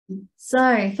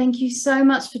So thank you so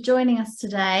much for joining us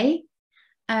today.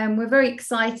 We're very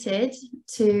excited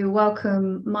to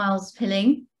welcome Myles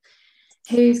Pilling,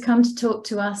 who's come to talk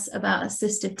to us about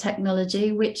assistive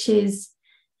technology, which is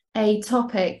a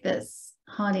topic that's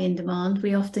highly in demand.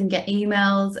 We often get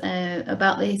emails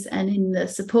about this, and in the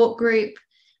support group,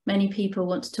 many people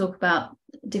want to talk about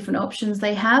different options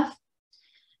they have.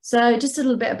 So just a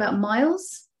little bit about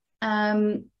Myles.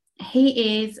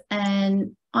 He is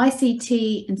an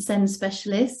ICT and SEND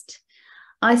specialist,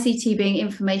 ICT being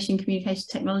Information Communication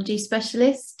Technology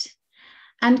specialist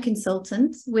and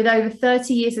consultant with over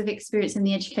 30 years of experience in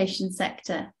the education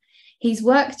sector. He's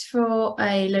worked for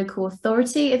a local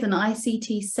authority as an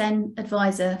ICT SEND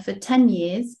advisor for 10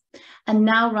 years and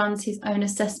now runs his own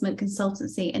assessment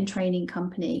consultancy and training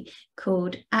company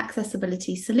called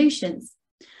Accessibility Solutions.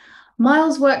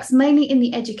 Myles works mainly in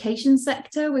the education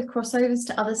sector with crossovers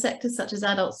to other sectors such as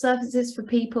adult services for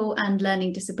people and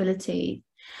learning disabilities.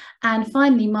 And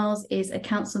finally, Myles is a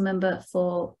council member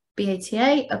for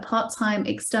BATA, a part-time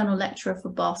external lecturer for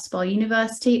Bath Spa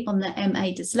University on the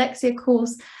MA Dyslexia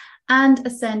course, and a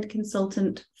SEND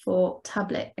consultant for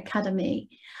Tablet Academy.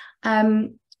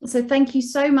 So thank you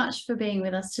so much for being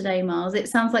with us today, Myles. It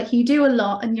sounds like you do a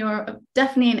lot and you're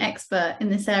definitely an expert in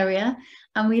this area,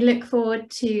 and we look forward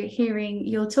to hearing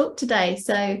your talk today.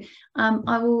 So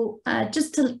I will,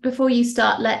 before you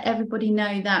start, let everybody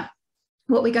know that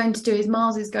what we're going to do is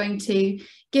Myles is going to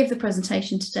give the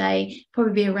presentation today,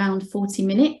 probably be around 40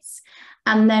 minutes,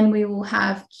 and then we will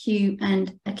have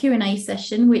a Q&A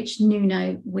session, which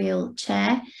Nuno will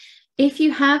chair. If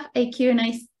you have a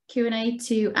Q&A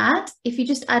to add, if you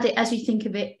just add it as you think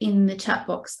of it in the chat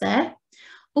box there.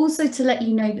 Also, to let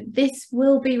you know that this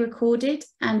will be recorded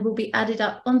and will be added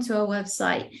up onto our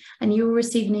website, and you will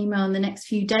receive an email in the next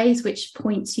few days which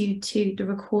points you to the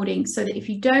recording, so that if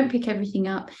you don't pick everything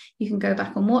up, you can go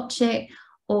back and watch it,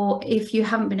 or if you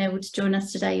haven't been able to join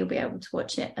us today, you'll be able to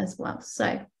watch it as well.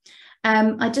 So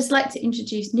I'd just like to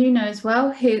introduce Nuno as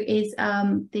well, who is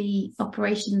the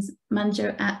operations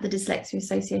manager at the Dyslexia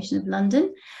Association of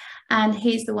London. And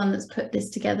he's the one that's put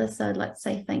this together. So I'd like to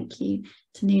say thank you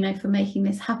to Nuno for making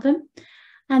this happen.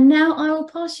 And now I will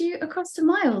pass you across to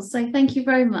Myles. So thank you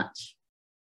very much.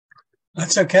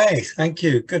 That's okay. Thank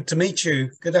you. Good to meet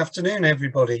you. Good afternoon,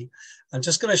 everybody. I'm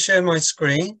just going to share my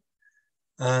screen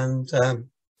and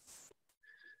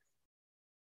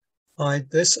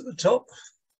hide this at the top.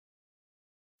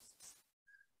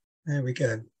 There we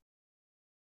go.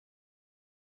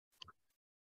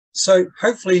 So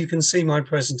hopefully you can see my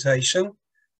presentation.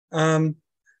 And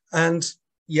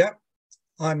yeah,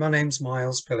 my name's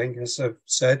Myles Pilling, as I've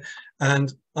said,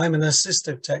 and I'm an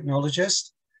assistive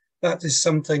technologist. That is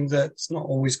something that's not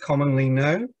always commonly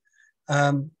known.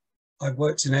 I've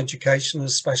worked in education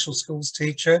as a special schools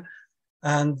teacher,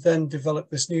 and then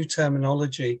developed this new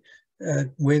terminology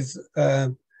with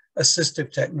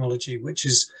assistive technology, which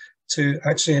is to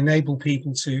actually enable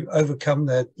people to overcome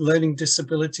their learning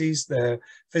disabilities, their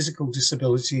physical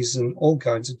disabilities, and all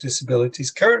kinds of disabilities.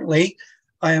 Currently,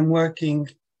 I am working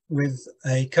with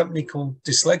a company called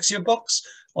Dyslexia Box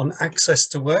on access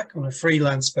to work on a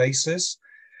freelance basis.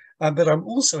 But I'm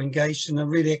also engaged in a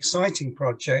really exciting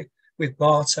project with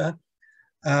BATA,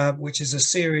 which is a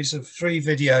series of 3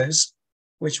 videos,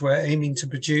 which we're aiming to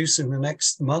produce in the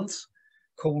next month,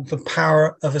 called The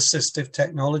Power of Assistive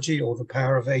Technology, or The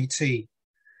Power of AT.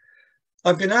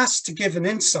 I've been asked to give an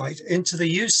insight into the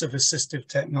use of assistive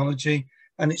technology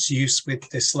and its use with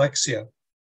dyslexia.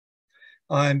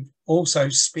 I'm also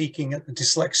speaking at the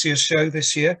Dyslexia show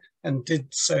this year and did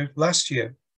so last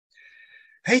year.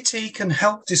 AT can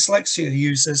help dyslexia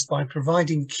users by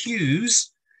providing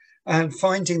cues and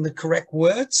finding the correct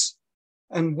words,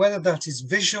 and whether that is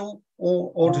visual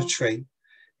or auditory.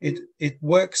 It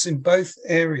works in both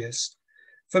areas.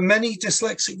 For many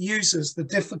dyslexic users, the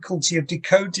difficulty of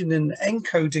decoding and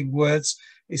encoding words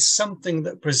is something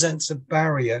that presents a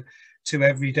barrier to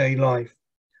everyday life.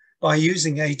 By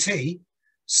using AT,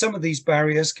 some of these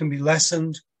barriers can be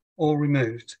lessened or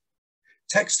removed.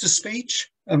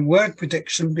 Text-to-speech and word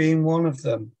prediction being one of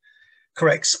them.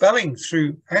 Correct spelling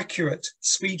through accurate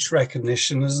speech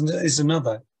recognition is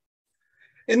another.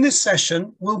 In this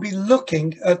session, we'll be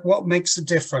looking at what makes a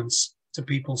difference to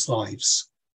people's lives.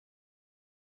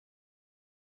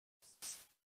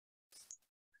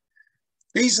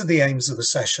 These are the aims of the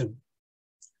session.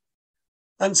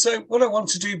 And so what I want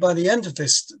to do by the end of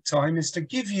this time is to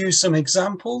give you some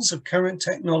examples of current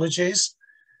technologies,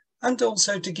 and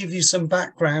also to give you some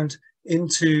background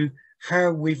into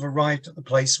how we've arrived at the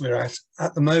place we're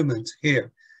at the moment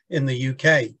here in the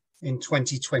UK in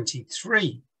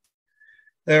 2023.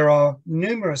 There are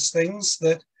numerous things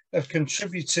that have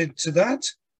contributed to that.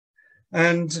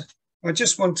 And I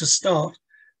just want to start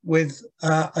with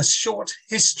a short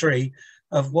history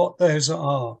of what those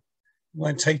are.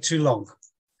 Won't take too long.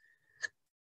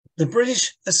 The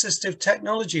British Assistive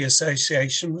Technology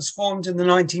Association was formed in the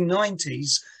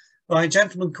 1990s by a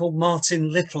gentleman called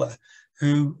Martin Littler,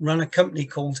 who ran a company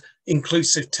called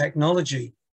Inclusive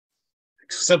Technology.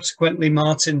 Subsequently,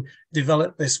 Martin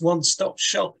developed this one-stop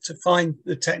shop to find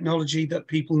the technology that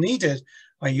people needed.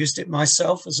 I used it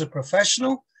myself as a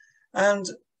professional, and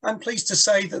I'm pleased to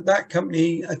say that that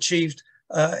company achieved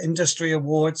industry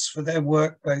awards for their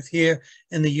work both here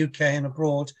in the UK and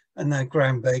abroad, and their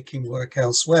groundbreaking work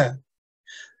elsewhere.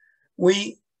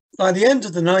 By the end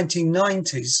of the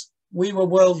 1990s, we were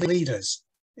world leaders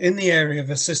in the area of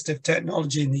assistive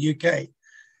technology in the UK.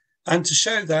 And to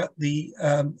show that, the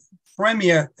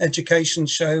premier education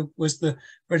show was the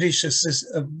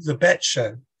the BET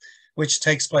show, which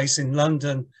takes place in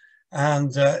London,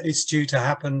 and it's due to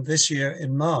happen this year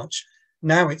in March.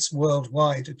 Now it's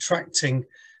worldwide, attracting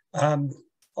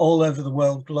all over the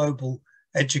world global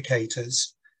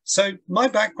educators. So my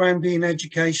background being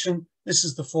education, this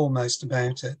is the foremost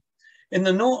about it. In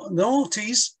the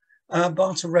noughties,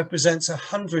 BARTA represents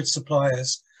 100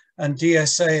 suppliers, and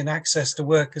DSA and Access to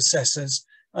Work assessors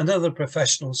and other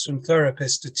professionals, from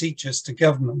therapists to teachers to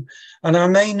government. And our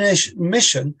main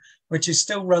mission, which is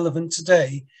still relevant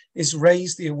today, is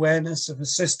raise the awareness of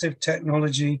assistive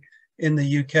technology in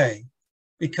the UK,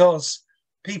 because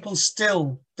people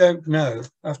still don't know,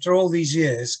 after all these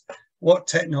years, what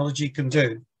technology can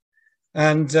do.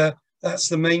 And that's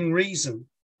the main reason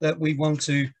that we want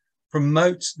to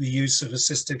promote the use of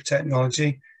assistive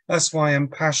technology. That's why I'm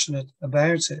passionate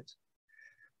about it.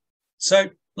 So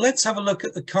let's have a look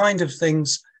at the kind of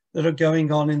things that are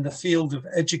going on in the field of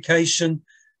education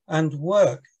and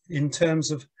work in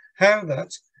terms of how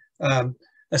that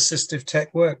assistive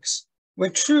tech works. We're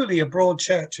truly a broad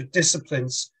church of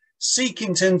disciplines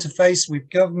seeking to interface with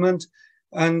government,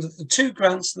 and the two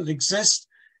grants that exist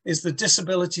is the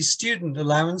Disability Student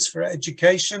Allowance for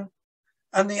Education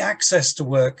and the Access to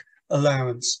Work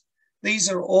Allowance. These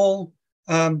are all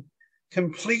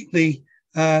completely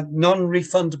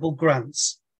non-refundable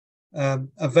grants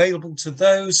available to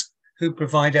those who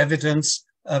provide evidence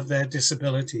of their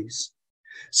disabilities.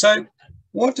 So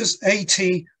what does AT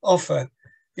offer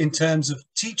in terms of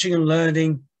teaching and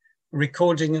learning,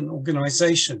 recording and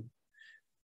organization?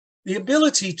 The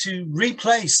ability to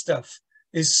replay stuff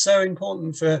is so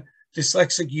important for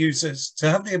dyslexic users, to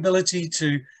have the ability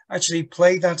to actually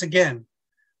play that again.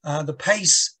 The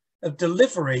pace of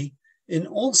delivery in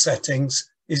all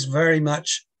settings is very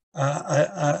much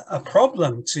a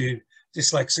problem to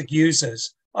dyslexic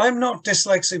users. I'm not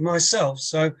dyslexic myself,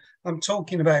 so I'm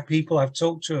talking about people I've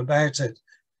talked to about it.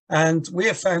 And we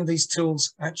have found these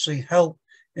tools actually help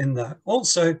in that.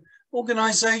 Also,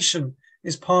 organization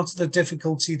is part of the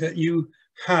difficulty that you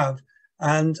have.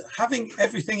 And having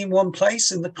everything in one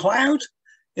place in the cloud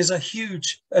is a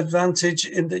huge advantage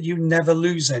in that you never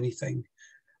lose anything.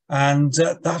 And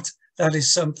that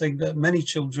is something that many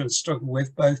children struggle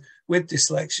with, both with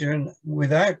dyslexia and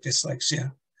without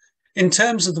dyslexia. In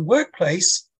terms of the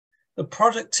workplace, the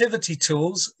productivity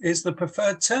tools is the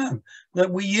preferred term that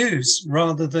we use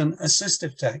rather than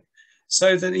assistive tech,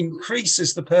 so that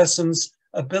increases the person's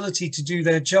ability to do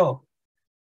their job.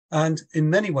 And in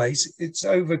many ways, it's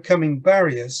overcoming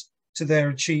barriers to their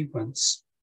achievements.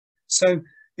 So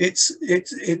it's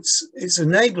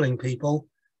enabling people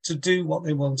to do what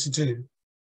they want to do.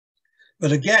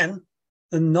 But again,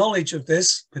 the knowledge of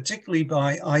this, particularly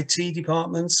by IT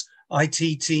departments,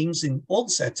 IT teams in all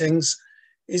settings,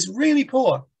 is really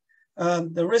poor.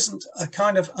 There isn't a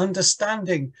kind of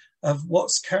understanding of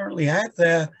what's currently out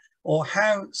there, or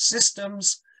how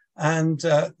systems and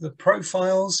the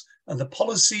profiles and the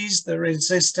policies that are in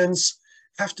existence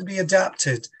have to be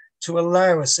adapted to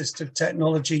allow assistive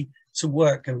technology to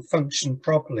work and function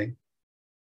properly.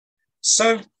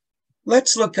 So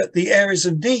let's look at the areas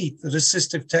of need that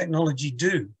assistive technology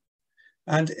do.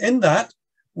 And in that,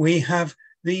 we have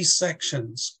these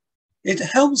sections. It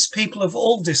helps people of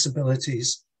all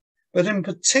disabilities, but in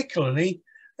particularly,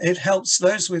 it helps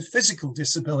those with physical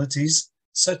disabilities,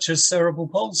 such as cerebral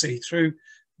palsy, through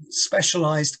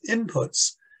specialized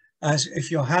inputs. As if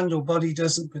your hand or body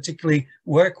doesn't particularly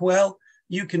work well,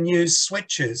 you can use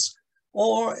switches.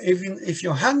 Or even if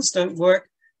your hands don't work,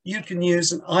 you can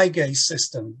use an eye gaze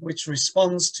system, which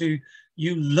responds to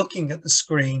you looking at the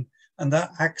screen, and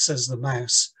that acts as the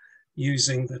mouse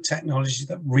using the technology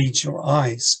that reads your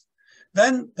eyes.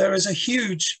 Then there is a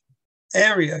huge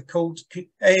area called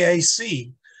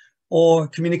AAC, or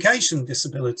communication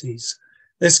disabilities.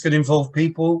 This could involve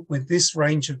people with this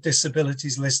range of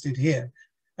disabilities listed here.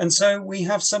 And so we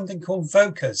have something called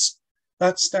VOCAs.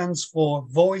 That stands for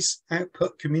Voice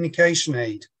Output Communication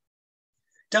Aid.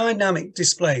 Dynamic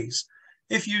displays.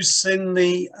 If you've seen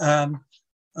the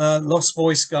Lost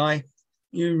Voice guy,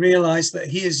 you realize that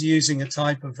he is using a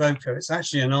type of VOCA. It's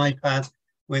actually an iPad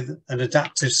with an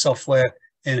adaptive software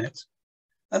in it.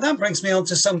 And that brings me on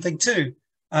to something too.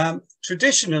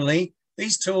 Traditionally,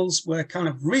 these tools were kind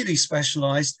of really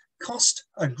specialized, cost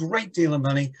a great deal of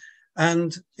money,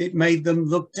 and it made them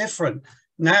look different.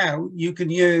 Now you can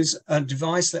use a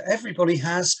device that everybody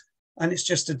has, and it's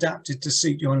just adapted to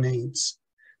suit your needs.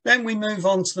 Then we move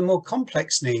on to the more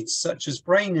complex needs, such as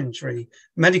brain injury,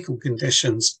 medical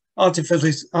conditions,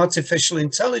 artificial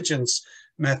intelligence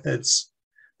methods,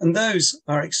 and those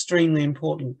are extremely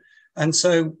important. And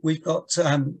so we've got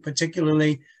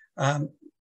particularly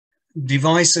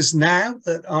devices now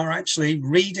that are actually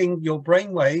reading your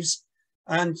brain waves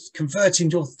and converting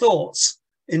your thoughts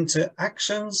into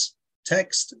actions,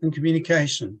 text, and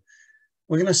communication.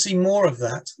 We're going to see more of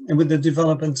that with the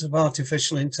development of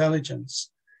artificial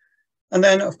intelligence. And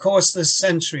then, of course, there's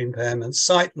sensory impairments,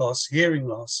 sight loss, hearing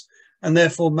loss, and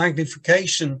therefore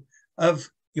magnification of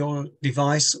your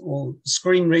device or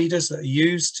screen readers that are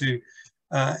used to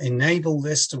enable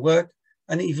this to work,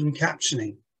 and even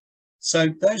captioning. So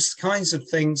those kinds of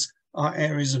things are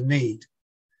areas of need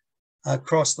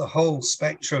across the whole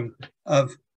spectrum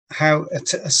of how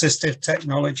assistive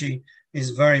technology is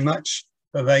very much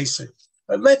pervasive.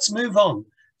 But let's move on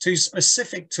to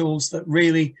specific tools that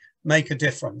really make a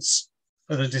difference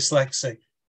for the dyslexic.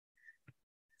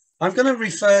 I'm going to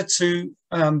refer to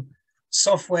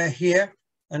software here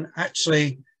and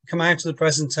actually come out of the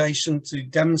presentation to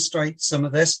demonstrate some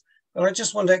of this. But I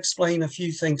just want to explain a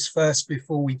few things first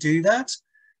before we do that.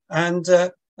 And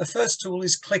the first tool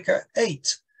is Clicker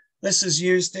 8. This is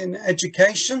used in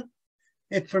education.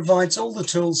 It provides all the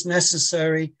tools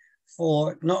necessary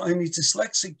for not only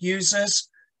dyslexic users,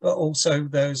 but also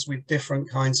those with different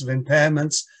kinds of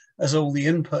impairments, as all the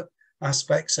input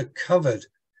aspects are covered.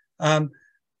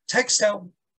 Text out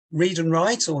read and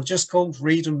write, or just called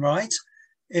read and write,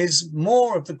 is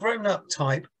more of the grown-up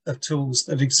type of tools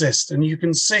that exist. And you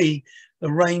can see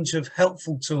the range of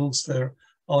helpful tools that are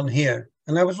on here.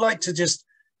 And I would like to just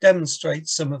demonstrate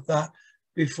some of that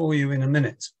before you in a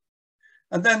minute.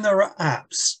 And then there are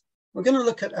apps. We're going to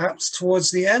look at apps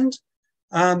towards the end,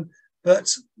 but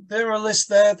there are a list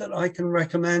there that I can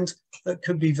recommend that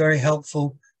could be very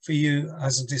helpful for you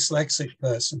as a dyslexic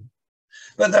person.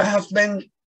 But there have been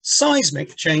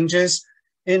seismic changes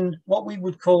in what we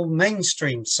would call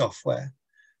mainstream software.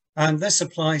 And this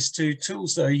applies to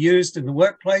tools that are used in the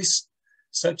workplace,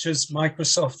 such as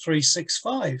Microsoft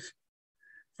 365.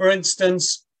 For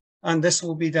instance, and this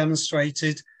will be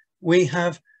demonstrated, we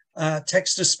have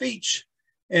text-to-speech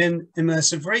in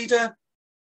Immersive Reader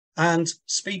and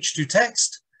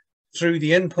speech-to-text through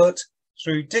the input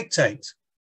through Dictate.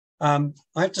 I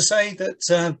have to say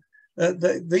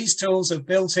that these tools are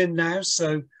built in now,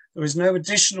 so there is no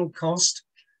additional cost.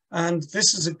 And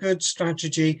this is a good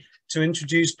strategy to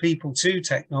introduce people to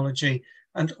technology.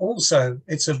 And also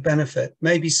it's of benefit.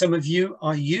 Maybe some of you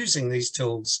are using these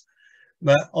tools,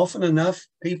 but often enough,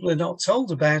 people are not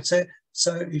told about it.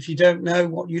 So if you don't know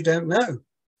what you don't know.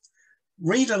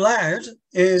 Read Aloud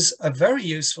is a very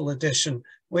useful addition,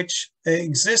 which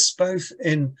exists both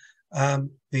in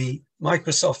the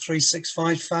Microsoft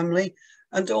 365 family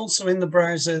and also in the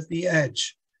browser, the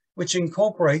Edge, which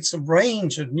incorporates a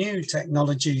range of new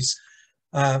technologies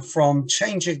from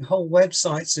changing whole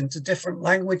websites into different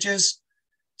languages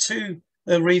to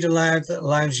the Read Aloud that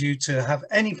allows you to have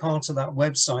any part of that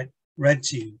website read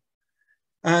to you.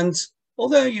 And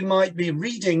although you might be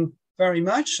reading very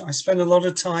much, I spend a lot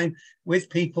of time with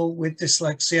people with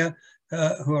dyslexia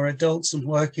who are adults and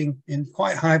working in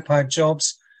quite high-powered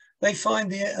jobs. They find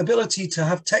the ability to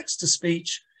have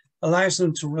text-to-speech allows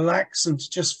them to relax and to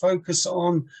just focus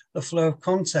on the flow of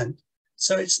content.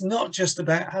 So it's not just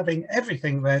about having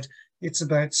everything read, it's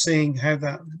about seeing how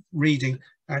that reading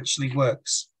actually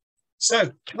works.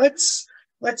 So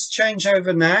let's change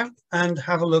over now and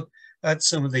have a look at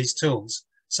some of these tools.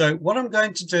 So what I'm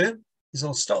going to do is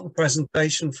I'll stop the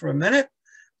presentation for a minute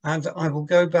and I will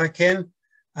go back in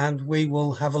and we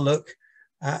will have a look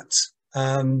at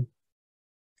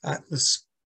the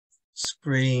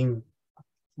screen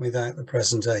without the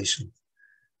presentation.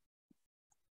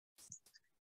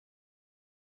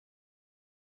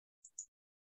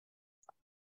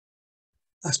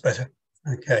 That's better.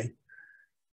 Okay.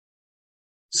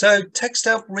 So text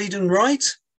out read and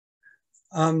write.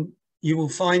 you will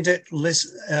find it,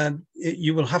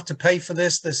 you will have to pay for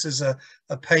this. This is a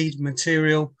paid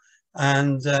material,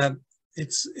 and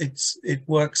it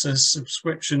works as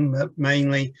subscription, but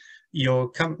mainly your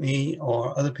company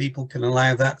or other people can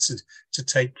allow that to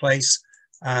take place,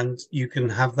 and you can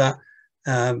have that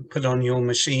put on your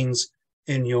machines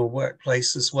in your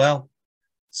workplace as well.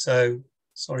 So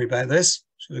sorry about this.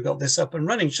 Should have got this up and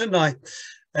running, shouldn't I?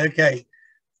 Okay.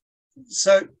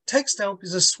 So TextHelp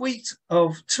is a suite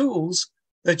of tools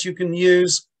that you can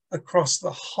use across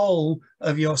the whole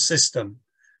of your system.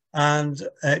 And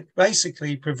it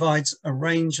basically provides a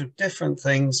range of different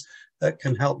things that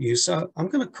can help you. So I'm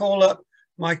going to call up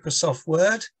Microsoft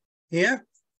Word here.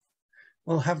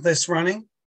 We'll have this running.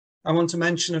 I want to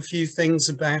mention a few things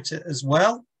about it as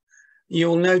well.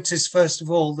 You'll notice, first of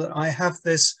all, that I have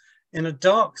this in a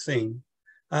dark theme.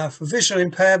 For visual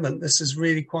impairment, this is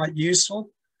really quite useful.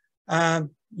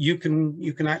 You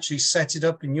can actually set it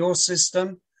up in your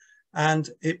system, and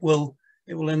it will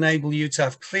enable you to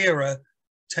have clearer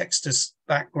text as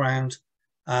background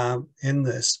in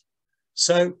this.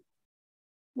 So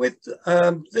with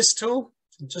this tool,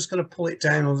 I'm just going to pull it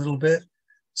down a little bit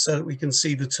so that we can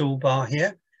see the toolbar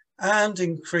here, and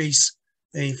increase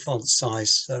the font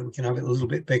size so we can have it a little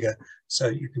bit bigger so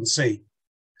you can see.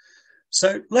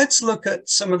 So let's look at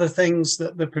some of the things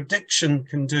that the prediction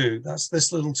can do. That's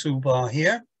this little toolbar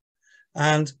here.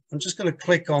 And I'm just going to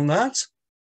click on that.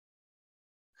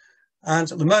 And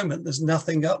at the moment, there's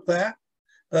nothing up there.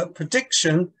 But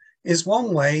prediction is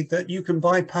one way that you can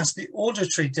bypass the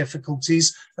auditory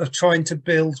difficulties of trying to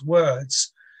build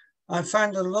words. I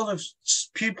found a lot of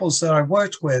pupils that I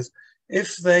worked with,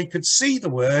 if they could see the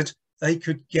word, they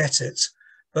could get it.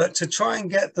 But to try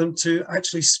and get them to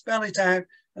actually spell it out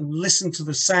and listen to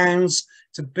the sounds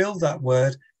to build that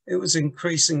word, it was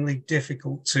increasingly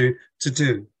difficult to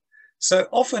do. So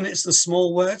often it's the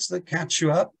small words that catch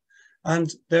you up, and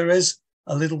there is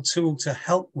a little tool to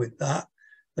help with that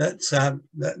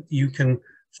that you can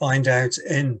find out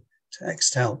in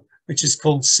TextHelp, which is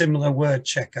called Similar Word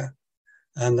Checker,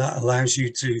 and that allows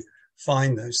you to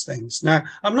find those things. Now,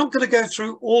 I'm not going to go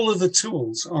through all of the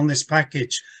tools on this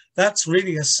package. That's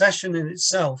really a session in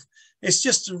itself. It's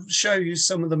just to show you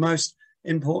some of the most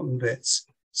important bits.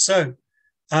 So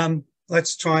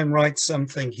let's try and write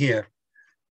something here.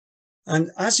 And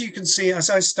as you can see,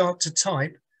 as I start to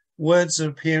type, words are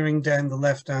appearing down the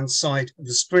left-hand side of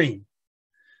the screen.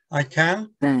 I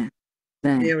can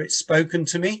hear it spoken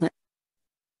to me.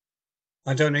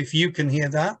 I don't know if you can hear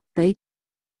that,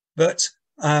 but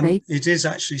it is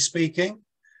actually speaking.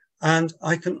 And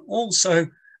I can also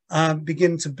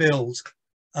begin to build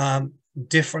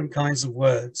different kinds of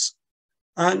words.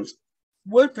 And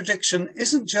word prediction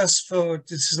isn't just for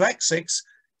dyslexics,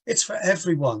 it's for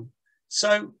everyone.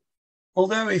 So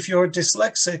although if you're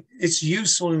dyslexic, it's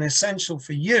useful and essential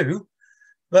for you,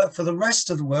 but for the rest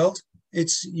of the world,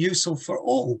 it's useful for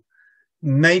all.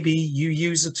 Maybe you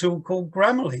use a tool called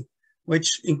Grammarly,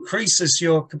 which increases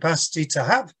your capacity to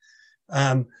have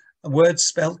words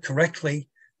spelled correctly.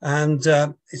 And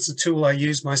it's a tool I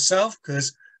use myself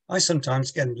because I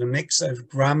sometimes get in a mix over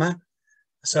grammar.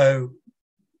 So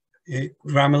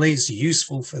Grammarly is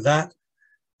useful for that.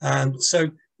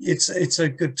 So it's a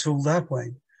good tool that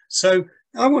way. So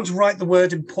I want to write the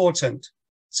word important.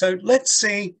 So let's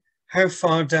see how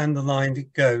far down the line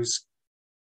it goes.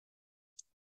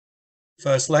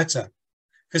 First letter,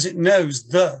 because it knows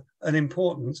the and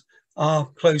important are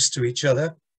close to each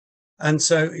other. And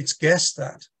so it's guessed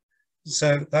that.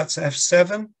 So that's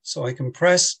F7. So I can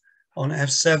press on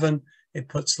F7, it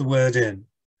puts the word in.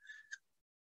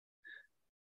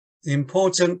 The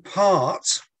important part,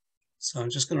 so I'm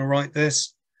just going to write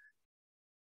this.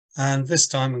 And this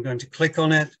time I'm going to click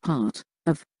on it. Part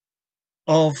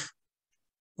of,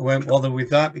 I won't bother with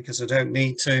that because I don't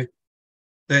need to.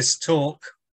 This talk,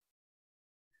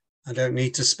 I don't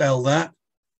need to spell that.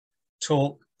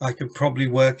 Talk, I could probably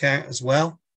work out as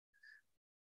well.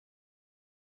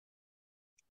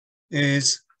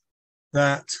 Is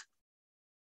that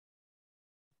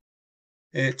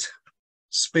it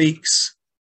speaks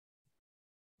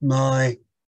my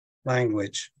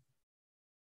language.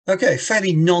 Okay,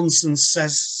 fairly nonsense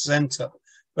setup,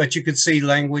 but you could see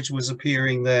language was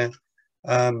appearing there.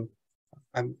 I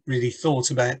really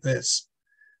thought about this.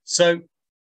 So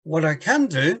what I can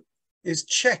do is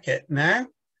check it now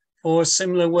for a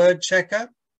similar word checker.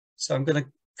 So I'm going to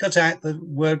cut out the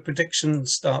word prediction and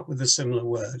start with a similar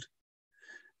word.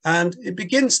 And it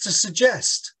begins to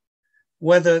suggest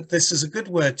whether this is a good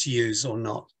word to use or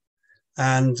not.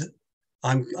 And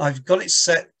I've got it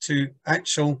set to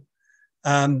actual,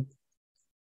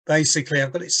 basically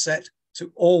I've got it set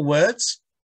to all words.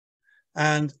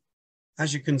 And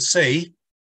as you can see,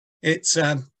 it's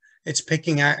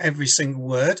picking out every single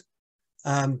word.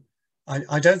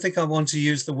 I don't think I want to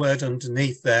use the word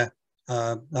underneath there.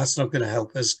 That's not going to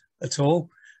help us at all,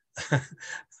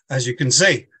 as you can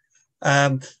see.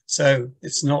 So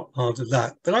it's not part of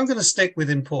that, but I'm going to stick with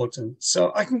important.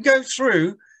 So I can go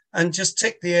through and just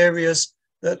tick the areas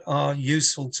that are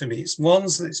useful to me. It's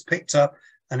ones that it's picked up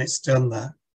and it's done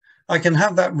that. I can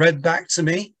have that read back to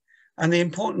me. And the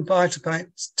important part about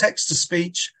text to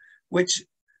speech, which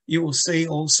you will see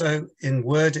also in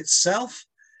Word itself,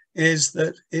 is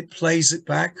that it plays it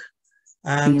back.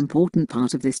 And the important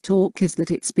part of this talk is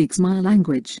that it speaks my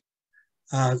language.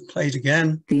 Play it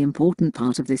again. The important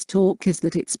part of this talk is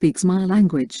that it speaks my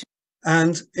language.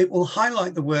 And it will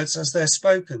highlight the words as they're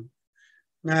spoken.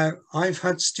 Now, I've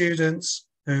had students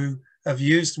who have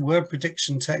used word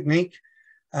prediction technique,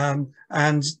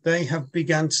 and they have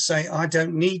begun to say, I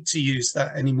don't need to use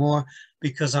that anymore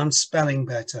because I'm spelling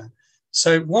better.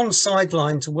 So one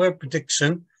sideline to word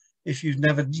prediction, if you've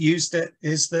never used it,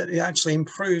 is that it actually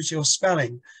improves your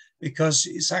spelling because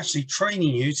it's actually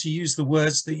training you to use the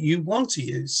words that you want to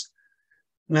use.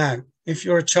 Now, if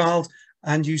you're a child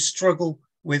and you struggle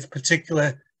with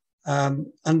particular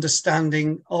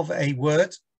understanding of a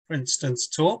word, for instance,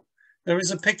 talk, there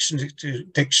is a picture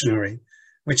dictionary,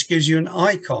 which gives you an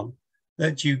icon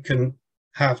that you can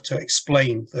have to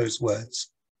explain those words.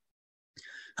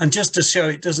 And just to show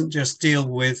it doesn't just deal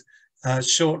with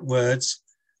short words,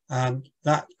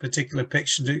 that particular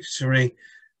picture dictionary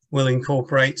will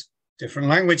incorporate different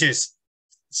languages.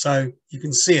 So you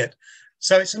can see it.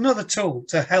 So it's another tool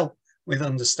to help with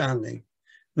understanding.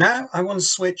 Now I want to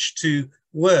switch to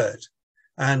Word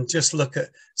and just look at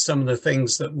some of the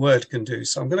things that Word can do.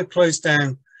 So I'm going to close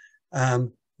down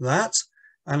that,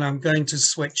 and I'm going to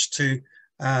switch to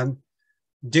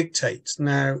Dictate.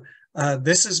 Now,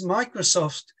 this is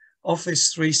Microsoft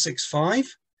Office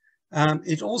 365.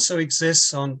 It also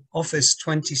exists on Office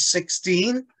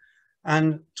 2016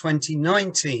 and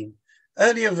 2019.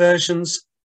 Earlier versions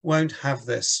won't have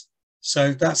this.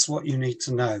 So that's what you need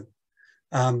to know.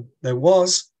 There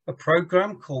was a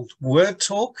program called Word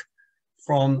Talk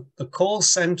from the call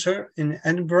center in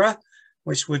Edinburgh,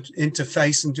 which would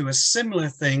interface and do a similar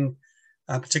thing,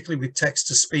 particularly with text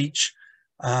to speech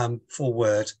for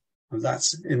Word. And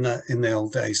that's in the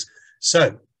old days.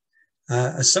 So,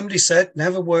 as somebody said,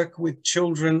 never work with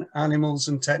children, animals,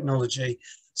 and technology.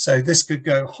 So this could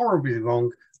go horribly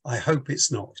wrong. I hope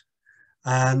it's not.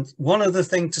 And one other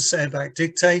thing to say about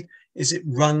Dictate is it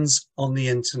runs on the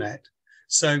internet.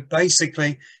 So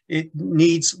basically it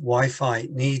needs Wi-Fi,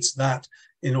 it needs that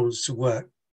in order to work.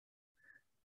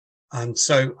 And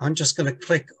so I'm just going to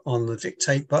click on the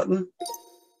Dictate button.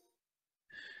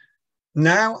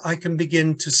 Now I can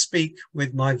begin to speak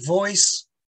with my voice.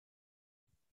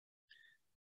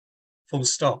 Full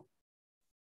stop.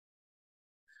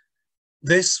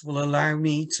 This will allow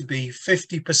me to be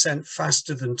 50%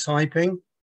 faster than typing.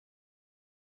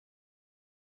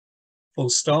 Full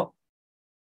stop.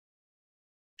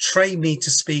 Train me to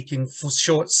speak in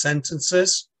short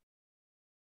sentences.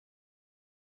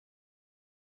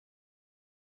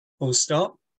 Full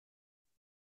stop.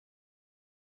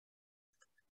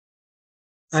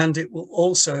 And it will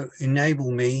also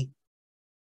enable me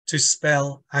to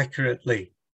spell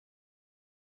accurately.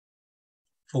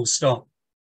 Full stop.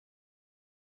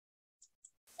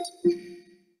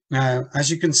 Now, as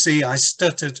you can see, I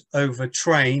stuttered over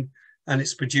train and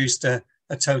it's produced a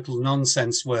total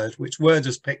nonsense word, which Word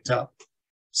has picked up.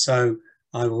 So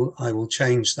I will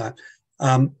change that.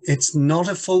 It's not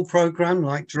a full program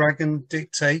like Dragon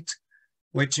Dictate,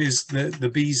 which is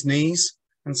the bee's knees.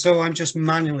 And so I'm just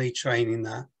manually training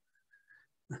that.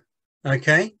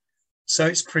 Okay, so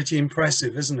it's pretty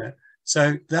impressive, isn't it?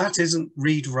 So that isn't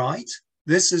read write.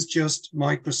 This is just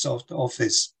Microsoft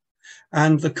Office.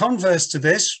 And the converse to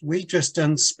this, we've just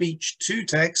done speech to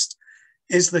text,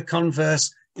 is the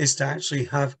converse is to actually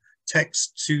have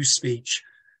text to speech.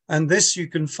 And this you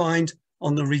can find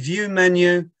on the review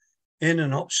menu in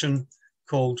an option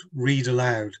called Read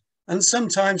Aloud. And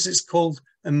sometimes it's called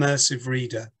Immersive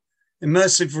Reader.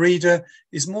 Immersive Reader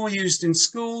is more used in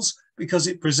schools because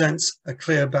it presents a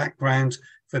clear background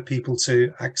for people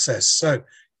to access. So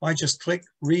I just click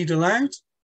Read Aloud.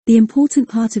 The important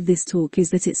part of this talk is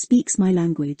that it speaks my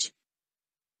language.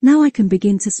 Now I can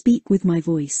begin to speak with my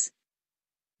voice.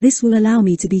 This will allow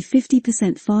me to be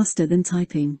 50% faster than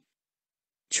typing.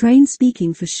 Train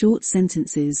speaking for short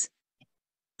sentences.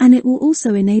 And it will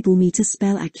also enable me to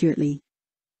spell accurately.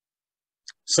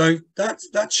 So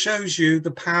that shows you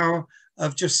the power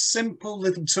of just simple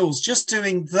little tools. Just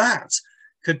doing that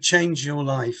could change your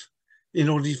life. in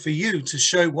order for you to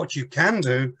show what you can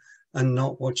do and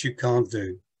not what you can't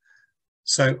do.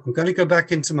 So I'm going to go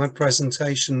back into my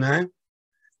presentation now.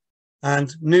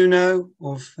 And Nuno,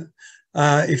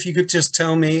 if you could just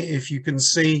tell me if you can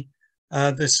see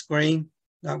the screen,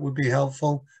 that would be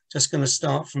helpful. Just going to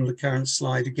start from the current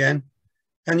slide again.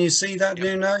 Can you see that,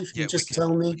 Nuno? If you just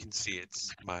tell me. We can see it,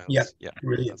 Myles. Yeah,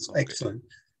 brilliant, excellent.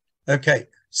 Okay,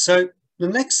 so the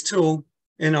next tool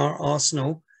in our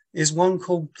arsenal is one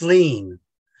called Glean.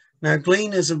 Now,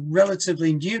 Glean is a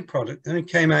relatively new product and it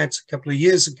came out a couple of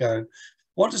years ago.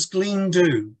 What does Glean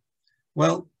do?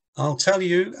 Well, I'll tell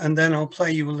you and then I'll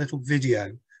play you a little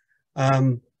video.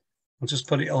 I'll just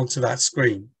put it onto that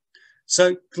screen.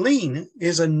 So Glean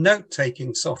is a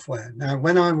note-taking software. Now,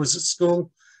 when I was at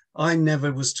school, I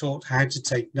never was taught how to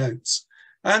take notes.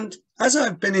 And as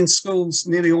I've been in schools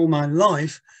nearly all my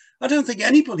life, I don't think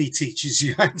anybody teaches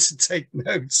you how to take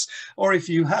notes. Or if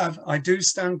you have, I do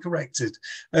stand corrected,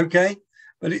 okay?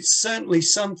 But it's certainly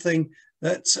something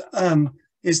that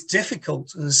is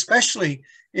difficult, especially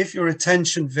if your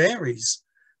attention varies.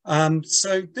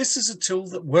 So this is a tool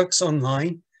that works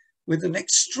online with an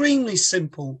extremely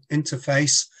simple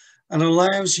interface and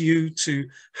allows you to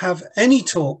have any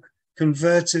talk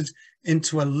converted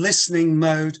into a listening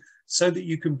mode so that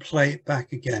you can play it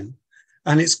back again.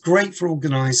 And it's great for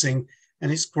organizing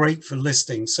and it's great for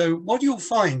listing. So what you'll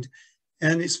find,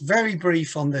 and it's very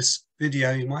brief on this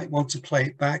video, you might want to play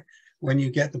it back when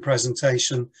you get the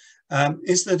presentation,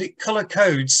 is that it color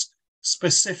codes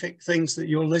specific things that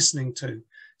you're listening to.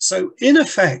 So in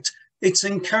effect, it's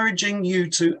encouraging you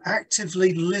to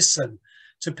actively listen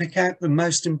to pick out the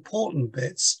most important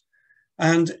bits.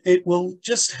 And it will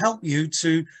just help you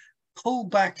to pull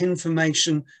back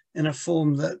information in a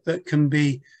form that can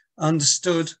be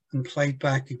understood and played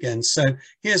back again. So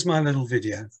here's my little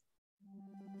video.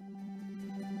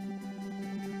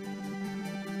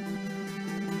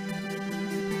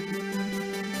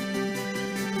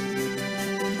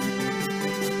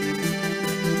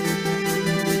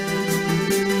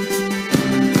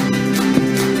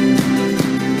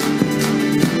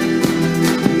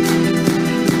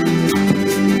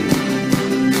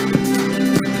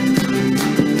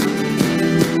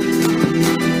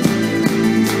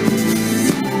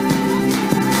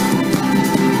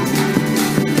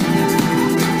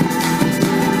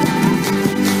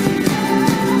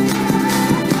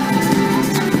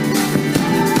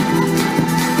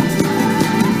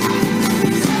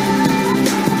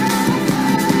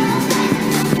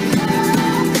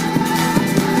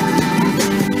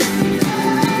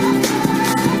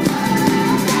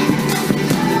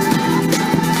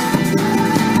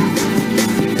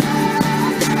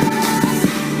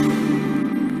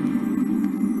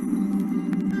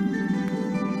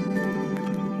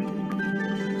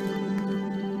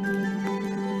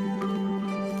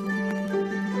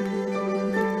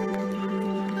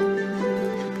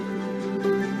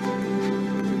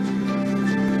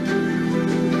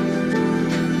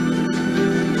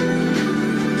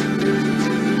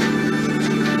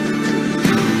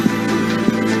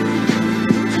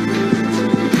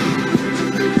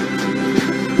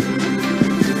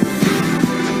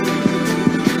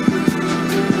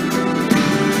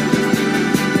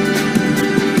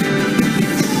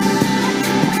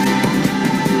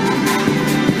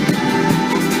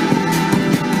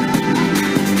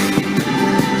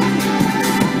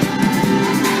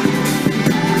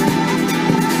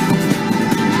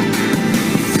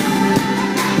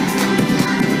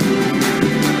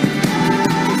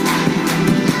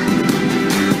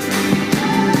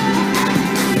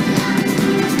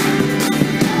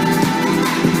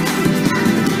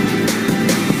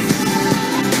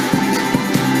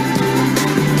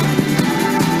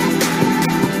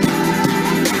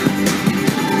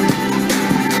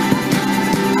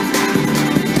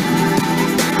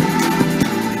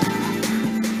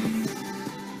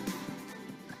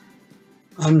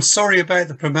 I'm sorry about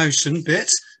the promotion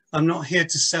bit. I'm not here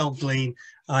to sell Glean.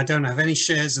 I don't have any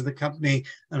shares of the company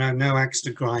and I have no axe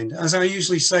to grind. As I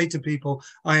usually say to people,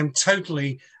 I am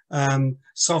totally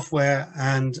software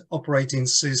and operating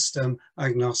system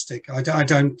agnostic. I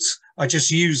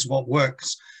just use what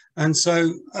works. And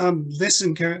so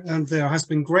there has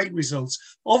been great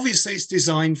results. Obviously, it's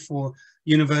designed for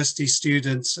university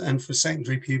students and for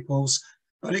secondary pupils,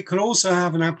 but it could also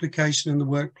have an application in the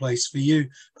workplace for you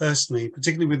personally,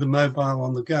 particularly with the mobile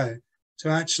on the go, to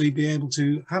actually be able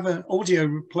to have an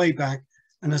audio playback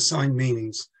and assign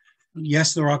meanings.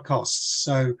 Yes, there are costs.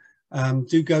 So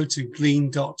do go to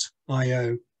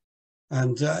glean.io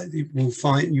and you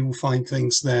will find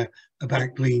things there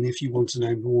about Glean if you want to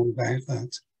know more about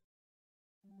that.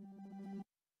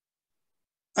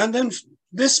 And then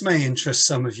this may interest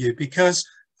some of you, because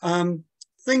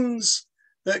things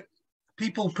that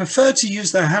people prefer to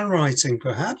use their handwriting,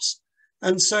 perhaps.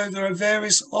 And so there are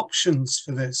various options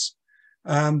for this.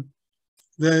 The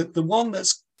one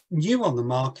that's new on the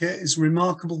market is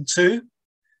Remarkable 2.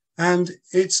 And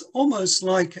it's almost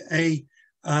like an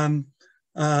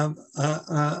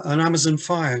Amazon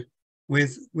Fire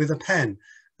with a pen.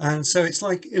 And so it's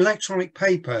like electronic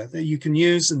paper that you can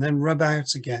use and then rub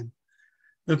out again.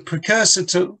 The precursor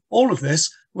to all of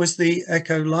this was the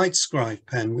Echo Light Scribe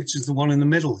pen, which is the one in the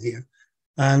middle here.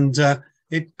 And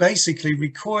it basically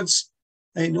records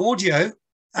in audio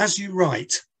as you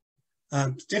write.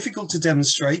 Difficult to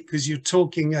demonstrate because you're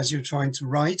talking as you're trying to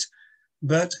write,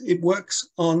 but it works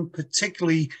on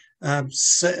particularly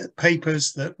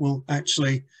papers that will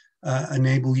actually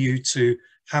enable you to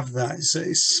have that.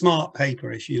 It's smart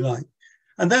paper, if you like.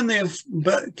 And then they have,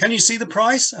 but can you see the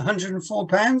price?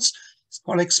 £104. It's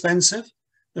quite expensive.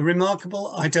 The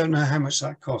Remarkable, I don't know how much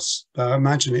that costs, but I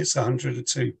imagine it's 100 or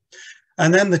two.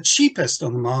 And then the cheapest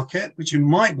on the market, which you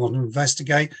might want to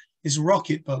investigate, is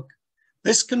Rocketbook.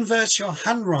 This converts your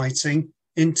handwriting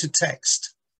into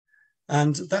text.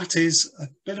 And that is a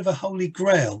bit of a holy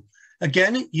grail.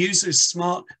 Again, it uses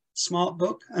Smart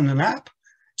Book and an app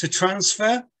to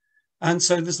transfer. And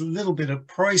so there's a little bit of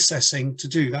processing to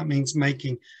do. That means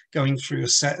going through a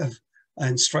set of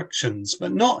instructions,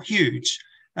 but not huge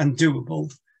and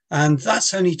doable. And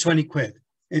that's only 20 quid.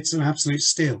 It's an absolute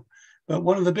steal. But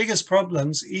one of the biggest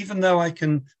problems, even though I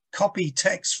can copy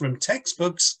text from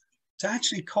textbooks, to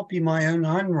actually copy my own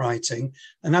handwriting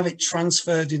and have it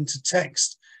transferred into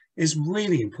text is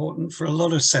really important for a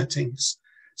lot of settings.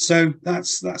 So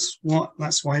that's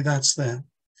why that's there.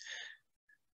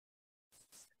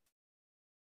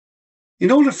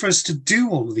 In order for us to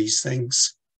do all of these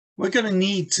things, we're going to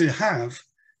need to have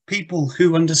people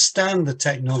who understand the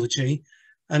technology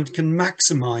and can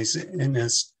maximize it in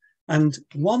us. And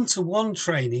one-to-one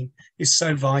training is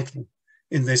so vital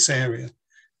in this area,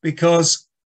 because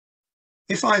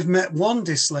if I've met one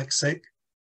dyslexic,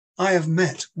 I have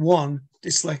met one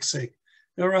dyslexic.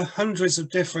 There are hundreds of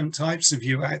different types of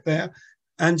you out there,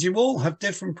 and you all have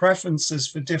different preferences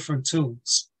for different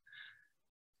tools.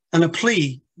 And a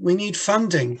plea, we need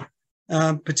funding,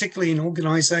 particularly in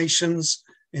organizations,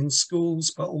 in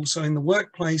schools, but also in the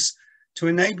workplace, to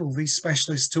enable these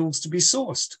specialist tools to be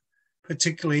sourced,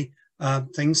 particularly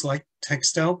things like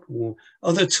TextHelp or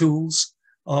other tools,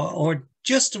 or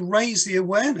just to raise the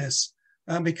awareness,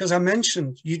 because I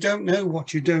mentioned you don't know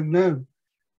what you don't know.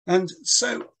 And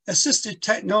so assistive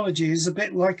technology is a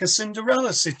bit like a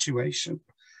Cinderella situation,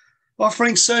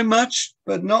 offering so much,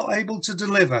 but not able to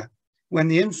deliver when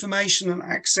the information and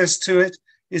access to it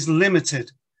is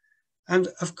limited. And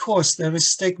of course, there is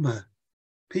stigma.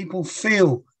 People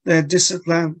feel their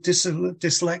dyslexia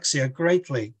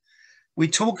greatly. We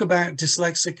talk about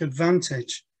dyslexic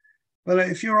advantage, but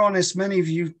if you're honest, many of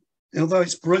you, although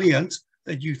it's brilliant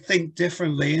that you think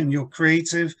differently and you're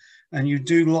creative and you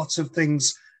do lots of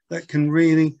things that can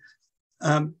really,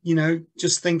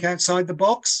 just think outside the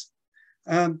box,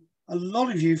 a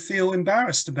lot of you feel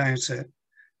embarrassed about it,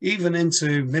 even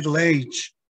into middle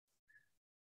age.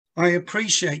 I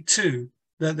appreciate too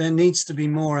that there needs to be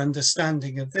more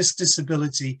understanding of this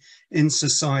disability in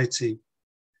society.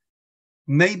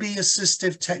 Maybe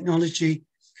assistive technology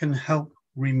can help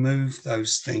remove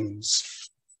those things.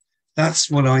 That's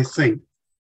what I think.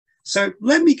 So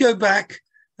let me go back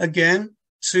again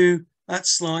to that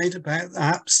slide about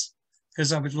apps,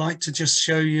 because I would like to just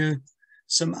show you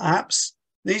some apps.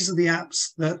 These are the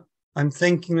apps that I'm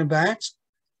thinking about.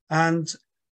 And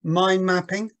mind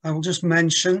mapping, I will just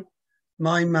mention,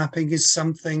 mind mapping is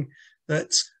something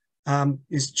that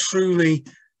is truly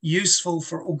useful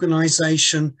for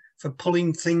organization, for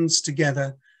pulling things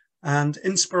together. And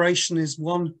inspiration is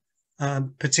one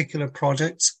particular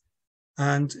product.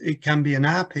 And it can be an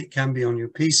app, it can be on your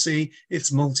PC,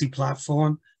 it's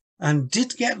multi-platform, and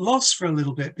did get lost for a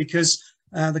little bit because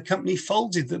the company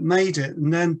folded that made it,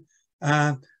 and then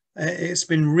it's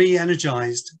been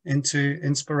re-energized into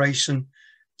Inspiration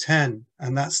 10,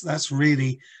 and that's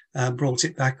really brought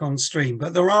it back on stream.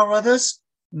 But there are others,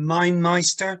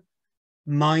 MindMeister,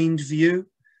 MindView.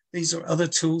 These are other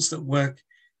tools that work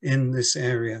in this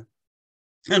area.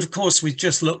 And of course, we've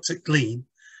just looked at Glean.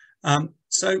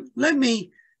 So let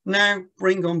me now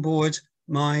bring on board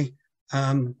my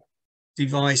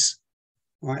device,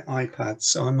 my iPad.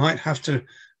 So I might have to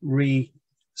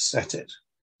reset it.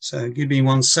 So give me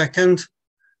 1 second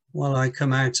while I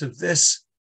come out of this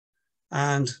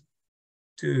and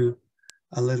do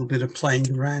a little bit of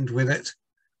playing around with it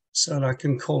so that I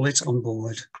can call it on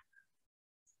board.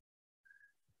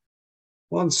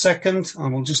 1 second, I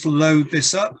will just load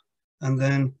this up and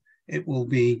then it will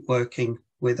be working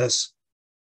with us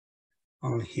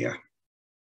on here.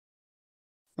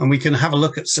 And we can have a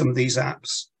look at some of these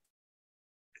apps.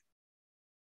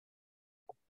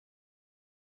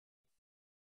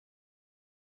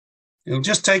 It'll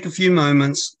just take a few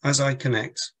moments as I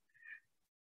connect.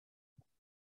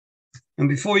 And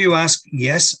before you ask,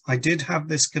 yes, I did have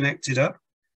this connected up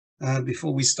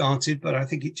before we started, but I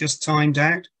think it just timed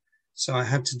out. So I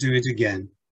had to do it again.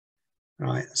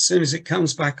 Right, as soon as it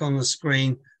comes back on the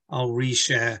screen, I'll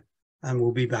reshare and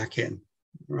we'll be back in.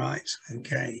 Right,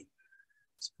 okay.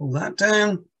 Let's pull that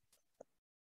down.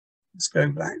 Let's go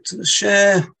back to the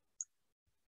share.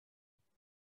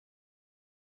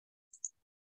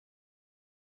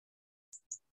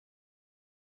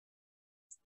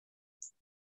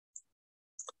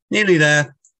 Nearly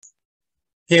there.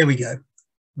 Here we go.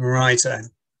 Righto.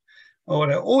 Oh,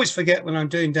 what I always forget when I'm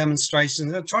doing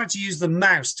demonstrations, I try to use the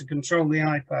mouse to control the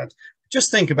iPad.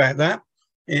 Just think about that.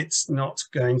 It's not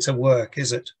going to work,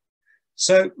 is it?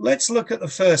 So let's look at the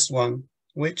first one,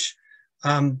 which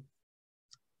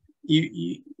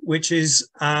is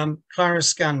Clara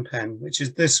Scan Pen, which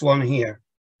is this one here.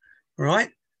 Right?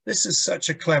 This is such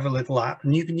a clever little app,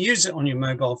 and you can use it on your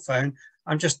mobile phone.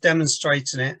 I'm just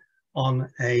demonstrating it on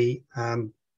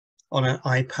an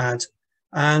iPad,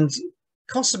 and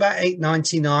costs about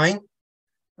 $8.99,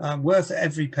 worth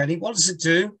every penny. What does it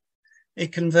do?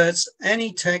 It converts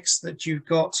any text that you've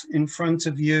got in front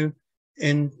of you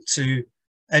into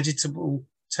editable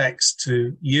text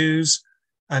to use,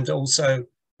 and also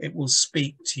it will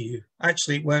speak to you.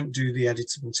 Actually, it won't do the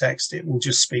editable text, it will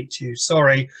just speak to you.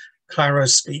 Sorry, Claro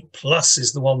Speak Plus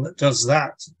is the one that does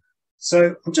that.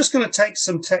 So I'm just going to take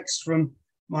some text from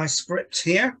my script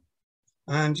here,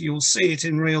 and you'll see it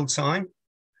in real time,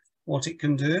 what it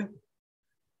can do.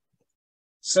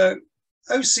 So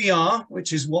OCR,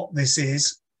 which is what this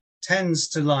is, tends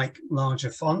to like larger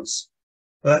fonts,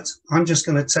 but I'm just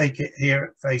going to take it here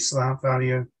at face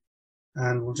value,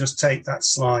 and we'll just take that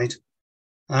slide.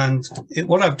 And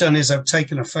what I've done is I've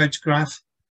taken a photograph,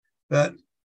 but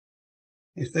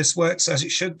if this works as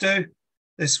it should do,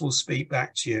 this will speak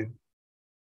back to you.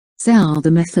 These are the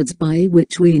methods by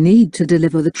which we need to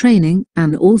deliver the training,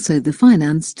 and also the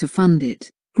finance to fund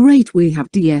it. Great, we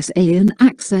have DSA and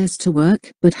access to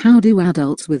work, but how do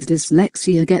adults with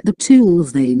dyslexia get the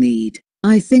tools they need?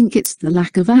 I think it's the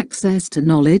lack of access to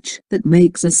knowledge that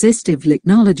makes assistive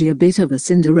technology a bit of a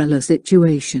Cinderella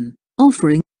situation,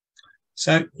 offering.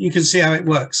 So you can see how it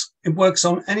works. It works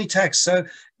on any text. So,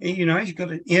 you know, if you've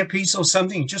got an earpiece or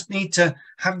something, you just need to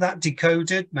have that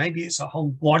decoded. Maybe it's a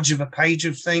whole wodge of a page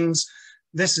of things.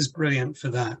 This is brilliant for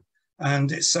that.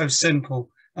 And it's so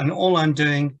simple. And all I'm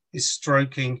doing is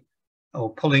stroking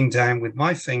or pulling down with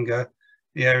my finger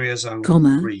the areas I want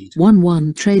to read.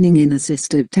 1.1 Training in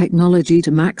Assistive Technology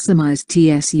to maximize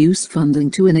TS use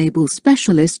funding to enable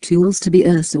specialist tools to be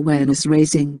awareness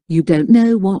raising. You don't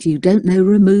know what you don't know.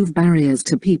 Remove barriers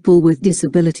to people with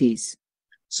disabilities.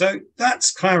 So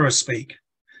that's ClaraSpeak,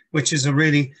 which is a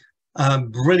really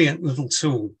brilliant little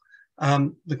tool.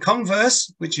 The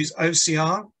converse, which is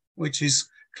OCR, which is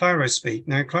ClaraSpeak.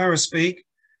 Now, ClaraSpeak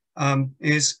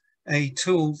is a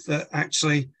tool that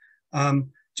actually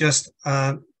just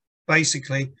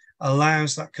basically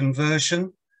allows that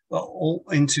conversion all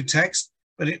into text,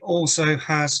 but it also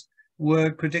has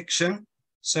word prediction.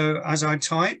 So as I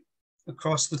type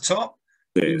across the top,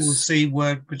 you will see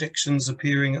word predictions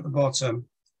appearing at the bottom.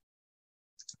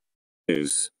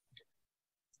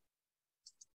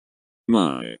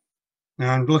 Now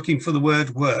I'm looking for the word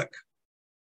work,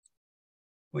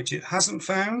 which it hasn't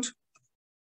found.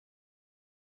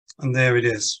 And there it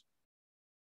is.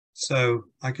 So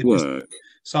I could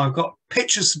so I've got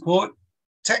picture support,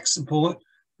 text support,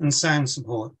 and sound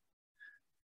support.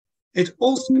 It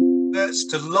also converts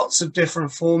to lots of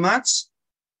different formats.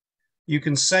 You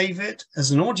can save it as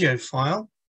an audio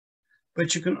file,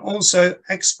 but you can also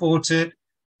export it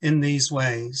in these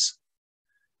ways.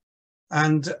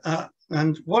 And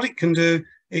what it can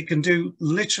do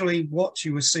literally what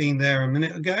you were seeing there a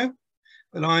minute ago,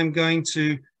 but I'm going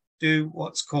to do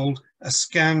what's called a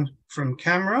scan from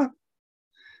camera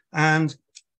and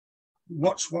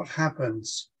watch what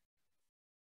happens.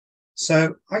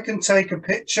 So I can take a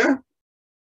picture,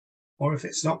 or if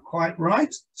it's not quite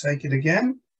right, take it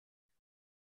again.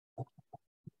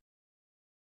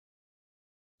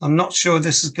 I'm not sure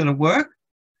this is going to work.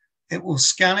 It will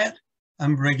scan it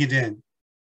and bring it in.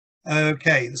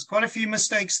 Okay, there's quite a few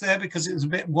mistakes there because it was a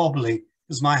bit wobbly,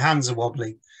 because my hands are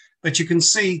wobbly. But you can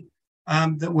see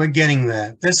that we're getting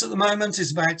there. This at the moment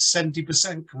is about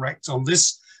 70% correct on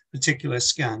this particular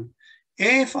scan.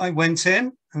 if I went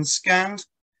in and scanned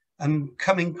and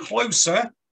coming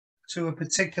closer to a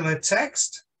particular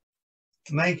text,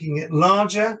 making it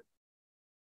larger,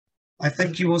 I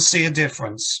think you will see a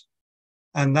difference.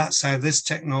 And that's how this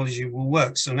technology will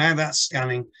work. So now that's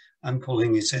scanning and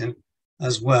pulling it in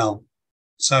as well.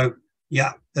 So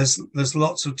yeah, there's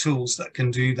lots of tools that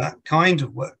can do that kind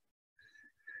of work.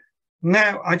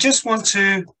 Now, I just want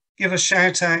to give a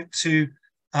shout out to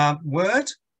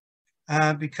Word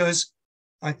because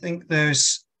I think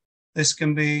this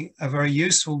can be a very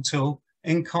useful tool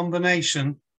in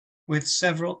combination with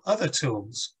several other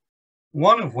tools.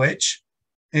 One of which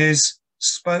is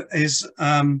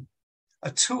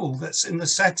a tool that's in the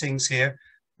settings here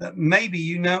that maybe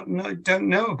you don't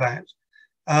know about.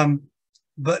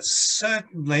 But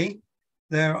certainly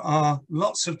there are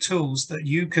lots of tools that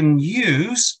you can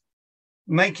use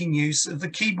making use of the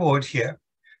keyboard here.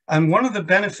 And one of the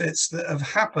benefits that have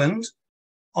happened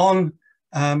on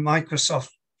on the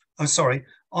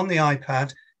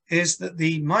iPad is that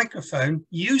the microphone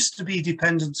used to be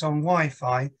dependent on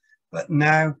Wi-Fi, but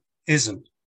now isn't.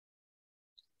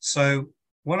 So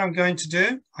what I'm going to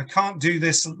do, I can't do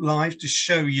this live to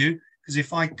show you, because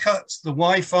if I cut the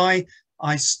Wi-Fi,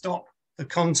 I stop the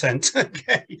content.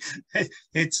 Okay,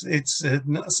 it's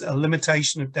a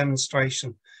limitation of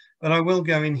demonstration. But I will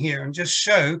go in here and just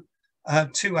show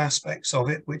two aspects of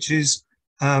it, which is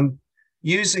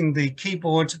using the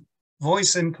keyboard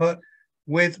voice input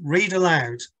with read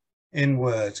aloud in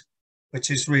Word,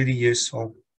 which is really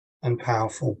useful and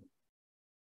powerful.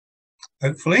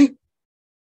 Hopefully.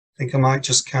 I think I might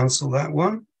just cancel that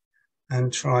one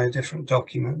and try a different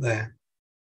document there.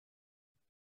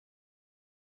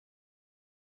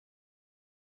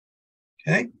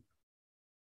 Okay.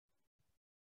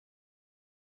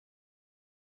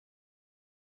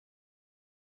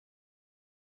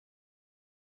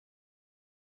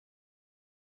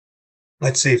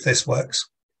 Let's see if this works.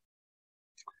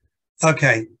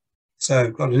 Okay, so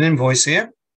I've got an invoice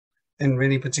here. Didn't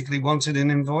really particularly wanted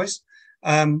an invoice,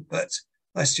 but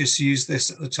let's just use this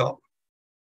at the top.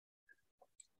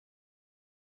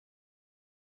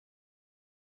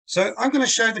 So I'm going to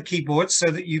show the keyboard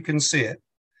so that you can see it.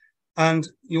 And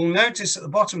you'll notice at the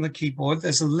bottom of the keyboard,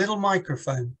 there's a little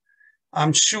microphone.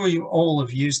 I'm sure you all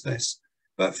have used this,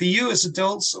 but for you as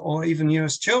adults or even you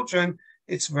as children,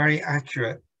 it's very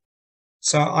accurate.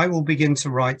 So I will begin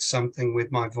to write something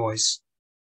with my voice.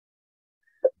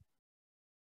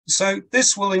 So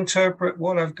this will interpret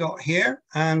what I've got here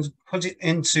and put it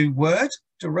into Word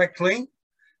directly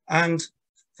and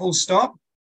full stop.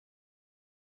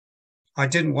 I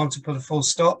didn't want to put a full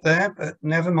stop there, but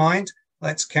never mind.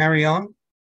 Let's carry on.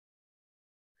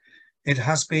 It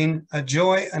has been a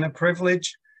joy and a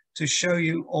privilege to show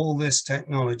you all this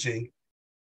technology.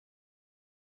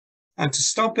 And to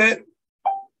stop it,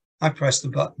 I press the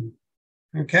button.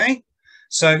 Okay,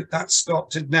 so that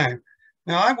stopped it now.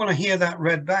 Now I want to hear that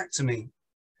read back to me.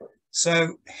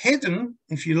 So hidden,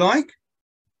 if you like,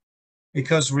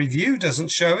 because review doesn't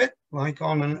show it like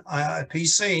on a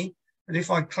PC, but if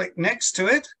I click next to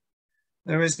it,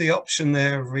 there is the option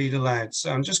there of read aloud.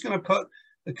 So I'm just going to put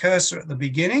the cursor at the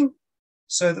beginning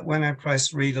so that when I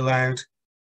press read aloud,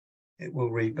 it will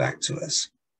read back to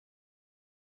us.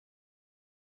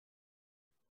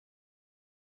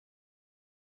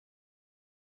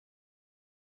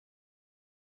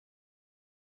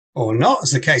 Or not,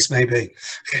 as the case may be.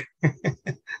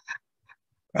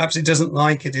 Perhaps it doesn't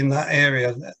like it in that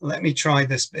area. Let me try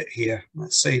this bit here.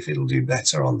 Let's see if it'll do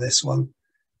better on this one.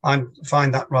 I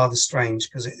find that rather strange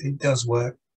because it does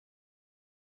work.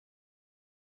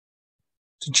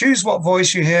 To choose what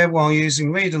voice you hear while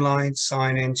using read aloud,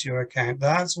 sign into your account.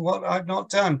 That's what I've not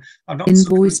done. I've not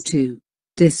Invoice to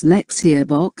Dyslexia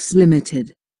Box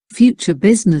Limited, Future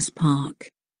Business Park,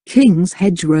 King's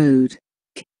Hedge Road.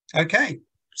 Okay,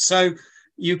 so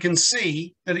you can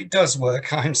see that it does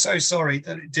work. I'm so sorry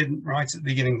that it didn't right at the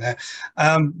beginning there.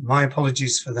 My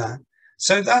apologies for that.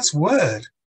 So that's Word.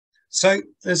 So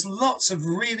there's lots of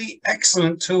really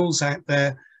excellent tools out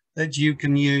there that you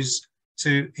can use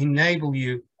to enable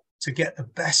you to get the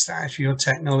best out of your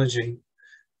technology.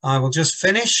 I will just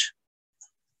finish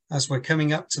as we're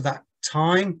coming up to that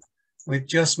time with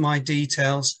just my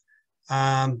details.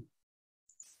 And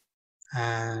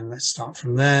let's start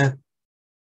from there.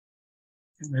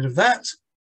 Get rid of that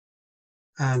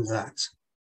and that.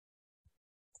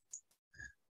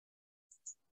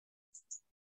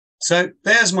 So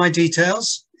there's my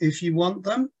details if you want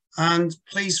them. And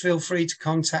please feel free to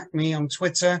contact me on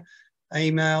Twitter,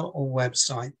 email or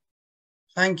website.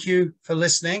 Thank you for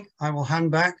listening. I will hand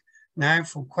back now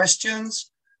for questions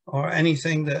or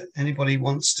anything that anybody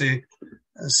wants to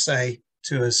say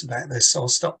to us about this. So I'll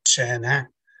stop share now.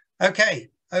 Okay,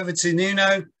 over to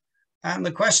Nuno and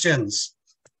the questions.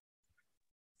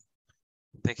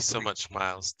 Thank you so much,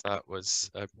 Myles. That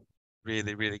was a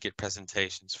really, really good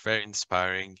presentation. It's very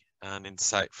inspiring and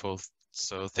insightful.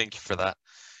 So thank you for that.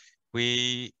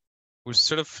 We're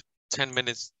sort of 10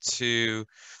 minutes to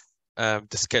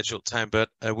the scheduled time, but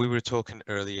we were talking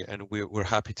earlier, and we're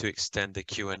happy to extend the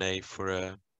Q&A for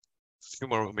a few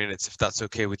more minutes, if that's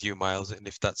okay with you, Myles, and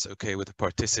if that's okay with the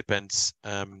participants.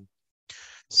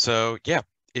 So yeah,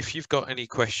 if you've got any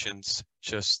questions,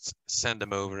 just send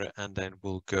them over, and then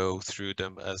we'll go through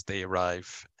them as they arrive,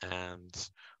 and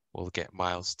we'll get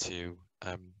Myles to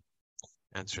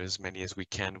answer as many as we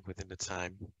can within the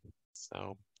time.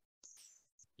 So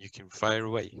you can fire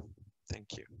away.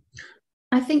 Thank you.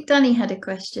 I think Danny had a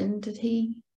question. Did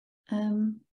he?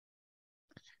 Danny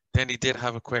did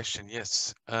have a question,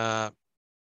 yes.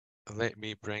 Let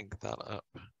me bring that up.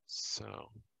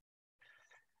 So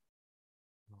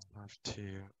I'll have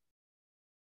to.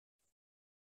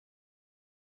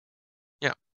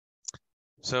 Yeah.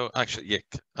 So actually, yeah,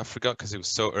 I forgot because it was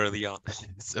so early on.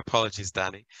 Apologies,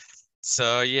 Danny.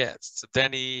 So yeah, so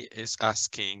Danny is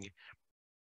asking,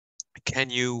 can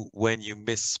you, when you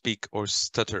misspeak or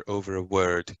stutter over a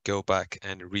word, go back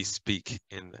and re-speak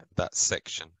in that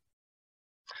section?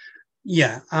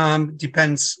 Yeah,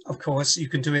 depends, of course. You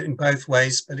can do it in both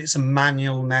ways, but it's a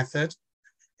manual method.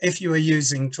 If you are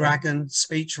using Dragon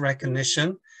speech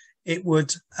recognition, it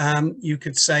would, you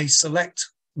could say select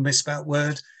misspelled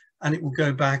word and it will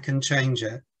go back and change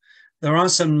it. There are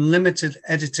some limited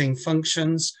editing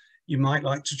functions. You might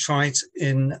like to try it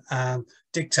in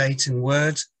Dictate in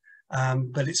Word,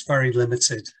 but it's very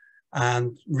limited.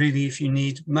 And really, if you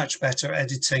need much better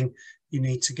editing, you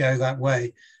need to go that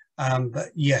way. But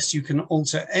yes, you can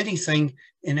alter anything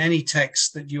in any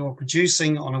text that you're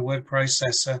producing on a word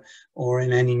processor or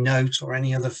in any note or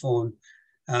any other form.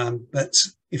 But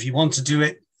if you want to do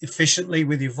it efficiently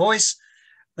with your voice,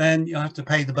 then you have to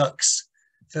pay the bucks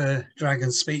for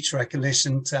Dragon speech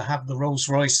recognition to have the Rolls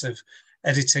Royce of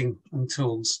editing and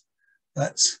tools.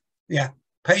 But yeah,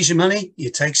 pays your money,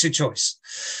 it takes your choice.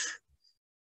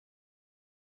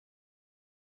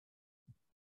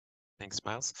 Thanks,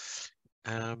 Myles.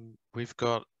 We've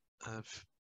got a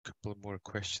couple more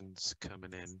questions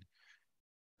coming in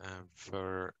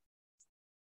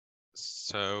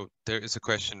so there is a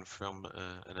question from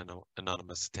an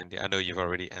anonymous attendee. I know you've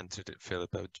already answered it, Philip,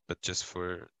 but just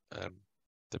for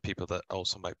the people that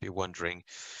also might be wondering,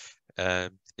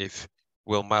 if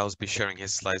will Myles be sharing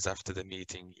his slides after the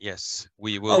meeting? Yes,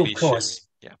 we will be sharing.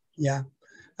 Yeah. Yeah.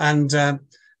 And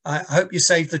I hope you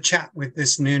save the chat with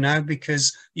this, Nuno,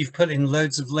 because you've put in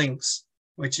loads of links,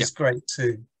 which is great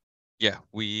too. Yeah,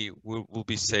 we'll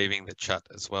be saving the chat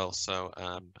as well. So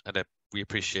and we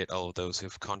appreciate all of those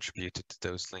who've contributed to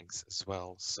those links as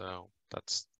well. So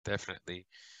that's definitely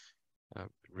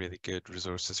really good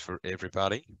resources for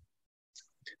everybody.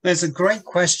 There's a great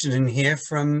question in here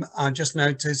from, I just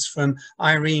noticed, from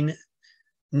Irene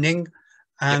Ning,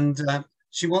 and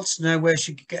she wants to know where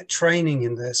she could get training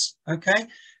in this. Okay,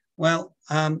 well,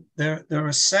 there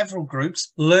are several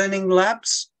groups. Learning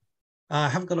Labs, I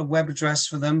haven't got a web address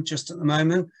for them just at the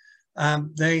moment.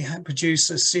 They produce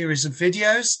a series of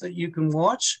videos that you can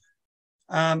watch.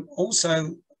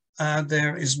 Also,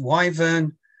 there is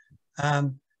Wyvern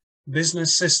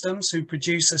Business Systems, who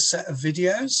produce a set of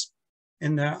videos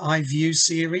in their iView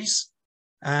series,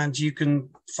 and you can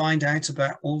find out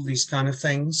about all these kind of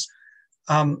things.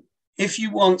 If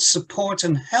you want support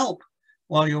and help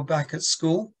while you're back at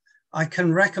school, I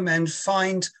can recommend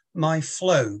Find My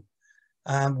Flow,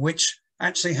 which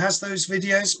actually has those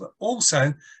videos, but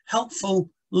also helpful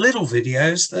little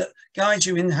videos that guide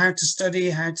you in how to study,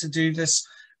 how to do this,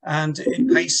 and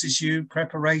it paces you,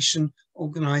 preparation,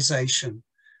 organization.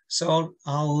 So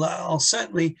I'll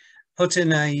certainly put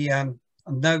in a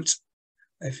note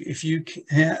if you,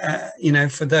 you know,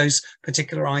 for those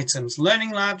particular items.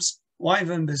 Learning Labs,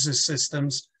 Wyvern Business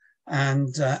Systems,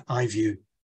 and iView.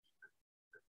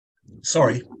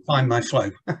 Sorry, Find My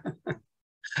Flow.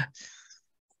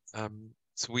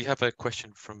 So we have a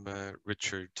question from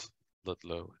Richard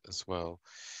Ludlow as well.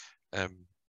 Let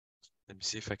me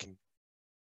see if I can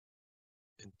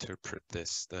interpret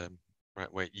this the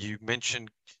right way. You mentioned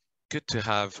good to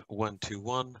have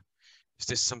one-to-one. Is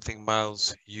this something,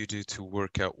 Myles, you do to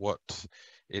work out what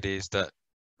it is that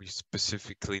we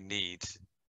specifically need,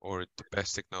 or the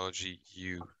best technology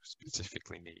you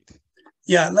specifically need?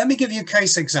 Yeah, let me give you a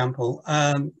case example.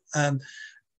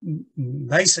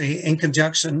 Basically, in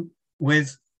conjunction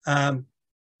with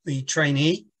the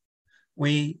trainee,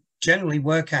 we generally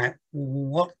work out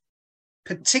what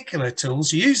particular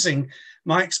tools using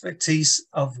my expertise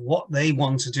of what they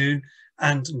want to do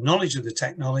and knowledge of the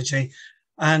technology.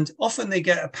 And often they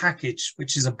get a package,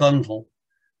 which is a bundle,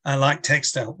 like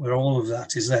TextHelp, where all of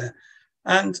that is there.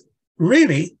 And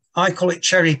really, I call it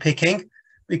cherry picking,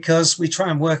 because we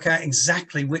try and work out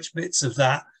exactly which bits of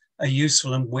that are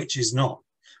useful and which is not.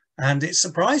 And it's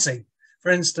surprising.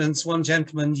 For instance, one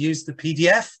gentleman used the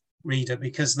PDF reader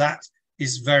because that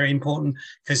is very important,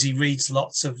 because he reads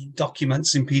lots of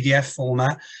documents in PDF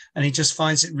format, and he just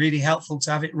finds it really helpful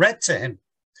to have it read to him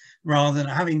rather than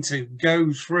having to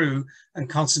go through and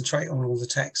concentrate on all the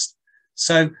text.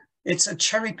 So it's a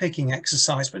cherry picking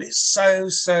exercise, but it's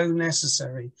so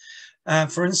necessary.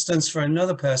 For instance, for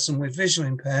another person with visual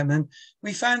impairment,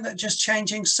 we found that just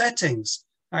changing settings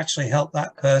actually helped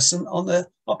that person on the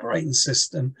operating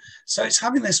system. So it's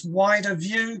having this wider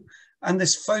view and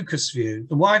this focus view.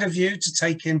 The wider view to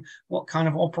take in what kind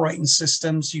of operating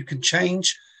systems you can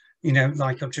change. You know,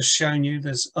 like I've just shown you,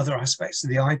 there's other aspects of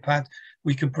the iPad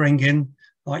we could bring in,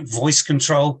 like voice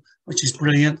control, which is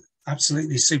brilliant,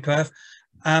 absolutely superb.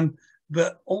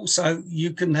 But also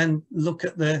you can then look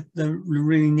at the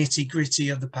really nitty gritty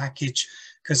of the package,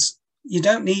 because you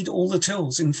don't need all the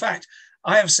tools. In fact,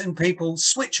 I have seen people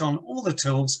switch on all the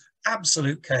tools,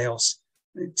 absolute chaos.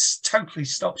 It totally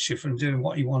stops you from doing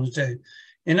what you want to do.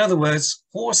 In other words,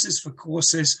 horses for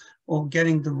courses, or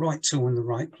getting the right tool in the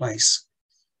right place.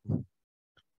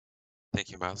 Thank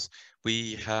you, Myles.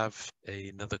 We have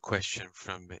another question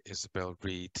from Isabel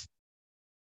Reed.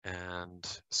 And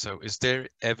so, is there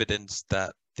evidence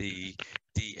that the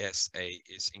DSA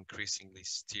is increasingly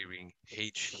steering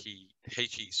HE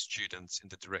students in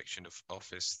the direction of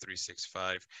Office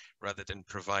 365 rather than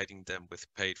providing them with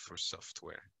paid-for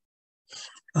software?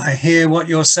 I hear what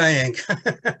you're saying,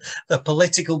 the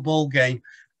political ball game.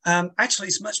 Actually,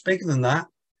 it's much bigger than that.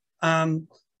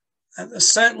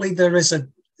 Certainly, there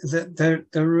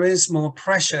is more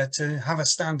pressure to have a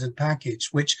standard package,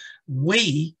 which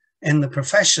we in the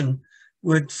profession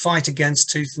would fight against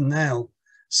tooth and nail.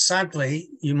 Sadly,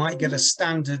 you might get a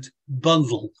standard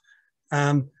bundle,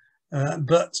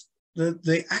 but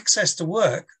the access to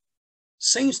work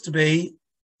seems to be,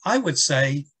 I would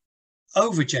say,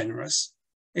 over generous.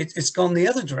 It's gone the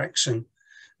other direction.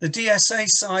 The DSA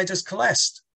side has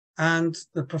coalesced and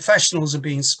the professionals are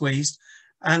being squeezed,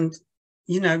 and,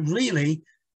 you know, really,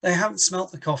 they haven't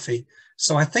smelt the coffee.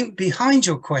 So I think behind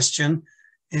your question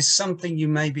is something you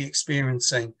may be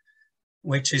experiencing,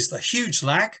 which is the huge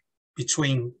lag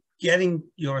between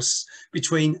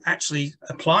between actually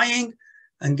applying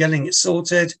and getting it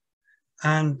sorted.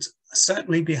 And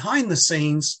certainly behind the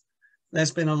scenes,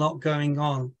 there's been a lot going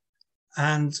on.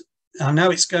 And I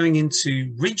know it's going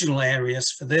into regional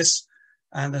areas for this,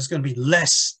 and there's going to be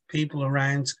less people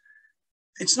around.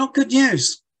 It's not good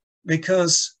news,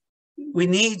 because we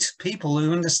need people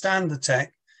who understand the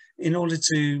tech in order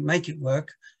to make it work.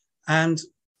 And,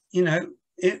 you know,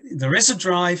 there is a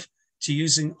drive to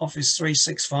using Office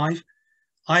 365.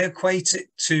 I equate it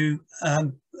to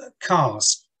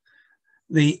cars.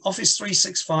 The Office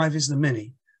 365 is the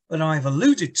Mini, but I've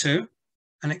alluded to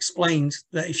and explained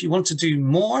that if you want to do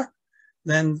more,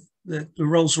 then the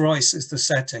Rolls-Royce is the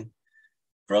setting.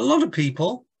 For a lot of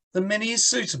people, the Mini is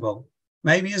suitable,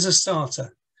 maybe as a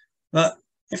starter. But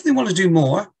if they want to do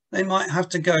more, they might have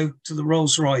to go to the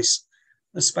Rolls-Royce,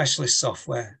 the specialist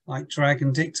software like Drag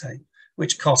and Dictate,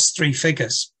 which costs 3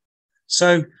 figures.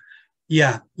 So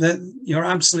yeah, you're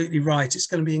absolutely right. It's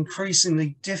going to be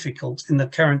increasingly difficult in the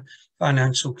current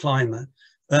financial climate.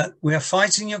 But we are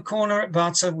fighting your corner at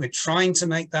Barter. We're trying to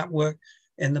make that work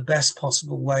in the best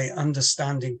possible way,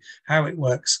 understanding how it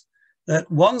works. That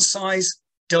one size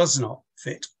does not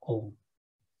fit all.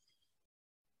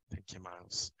 Thank you,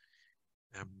 Myles.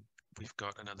 We've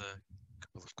got another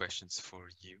couple of questions for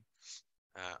you.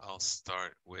 I'll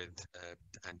start with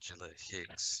Angela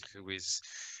Higgs, who is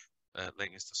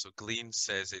linking us. So Gleam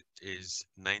says it is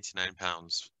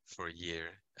 £99 for a year,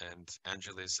 and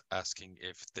Angela is asking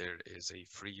if there is a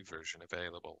free version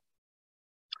available.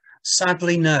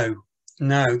 Sadly, no.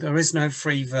 No, there is no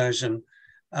free version.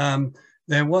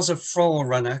 There was a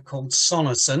forerunner called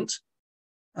Sonocent,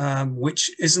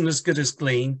 which isn't as good as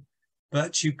Gleam,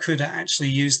 but you could actually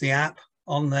use the app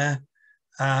on there.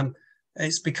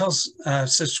 It's because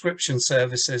subscription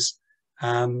services,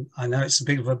 I know it's a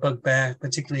bit of a bugbear,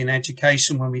 particularly in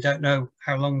education when we don't know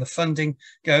how long the funding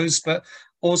goes, but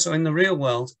also in the real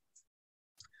world.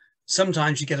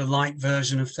 Sometimes you get a light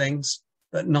version of things,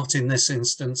 but not in this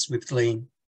instance with Gleam.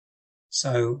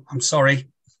 So I'm sorry,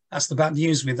 that's the bad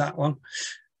news with that one.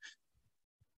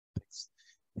 Thanks.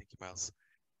 Thank you, Myles.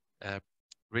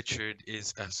 Richard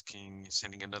is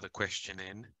sending another question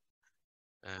in,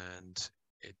 and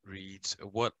it reads,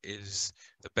 what is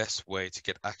the best way to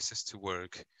get access to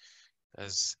work?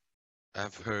 As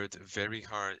I've heard,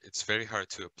 it's very hard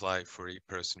to apply for a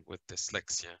person with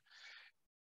dyslexia.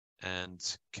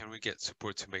 And can we get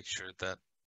support to make sure that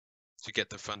to get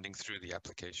the funding through the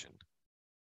application?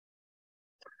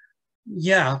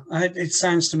 Yeah, it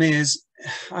sounds to me as,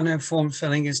 I know form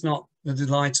filling is not the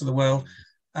delight of the world.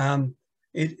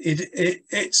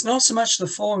 It's not so much the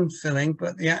form filling,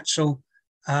 but the actual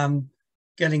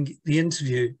getting the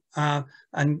interview. But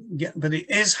it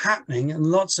is happening, and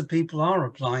lots of people are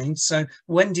applying. So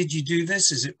when did you do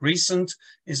this? Is it recent?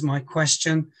 Is my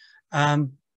question. I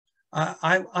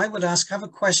would ask, have a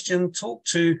question, talk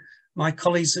to my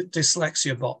colleagues at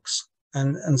Dyslexia Box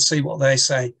and see what they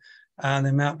say. And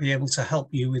they might be able to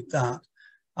help you with that.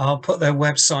 I'll put their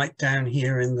website down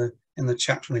here in the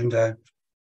chat window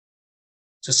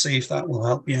to see if that will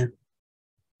help you.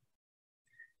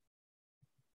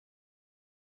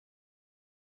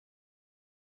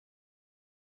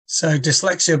 So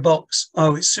Dyslexia Box,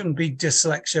 oh, it shouldn't be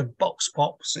Dyslexia Box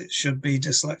Pops, it should be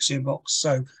Dyslexia Box.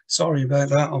 So sorry about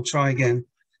that, I'll try again.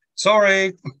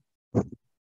 Sorry.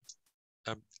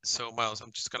 So Myles,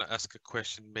 I'm just going to ask a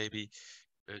question, maybe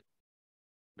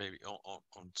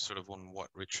on sort of on what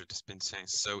Richard has been saying.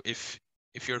 So if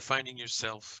you're finding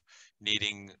yourself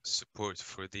needing support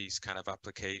for these kind of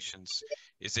applications,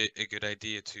 is it a good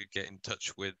idea to get in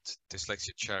touch with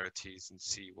dyslexia charities and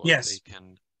see what they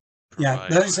can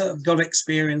provide? Yeah, those that have got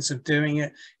experience of doing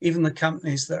it, even the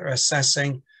companies that are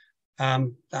assessing,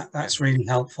 that's really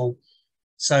helpful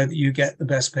so that you get the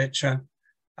best picture.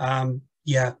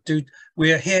 Yeah,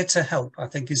 we're here to help, I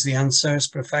think is the answer as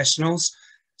professionals.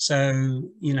 So,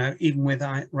 you know, even with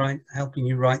helping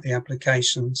you write the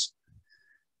applications.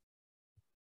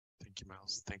 Thank you,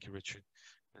 Myles. Thank you, Richard.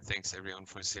 And thanks everyone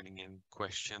for sending in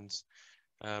questions.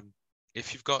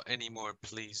 If you've got any more,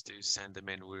 please do send them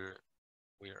in.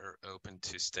 We are open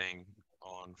to staying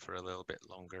on for a little bit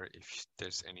longer if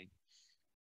there's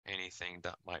anything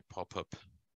that might pop up.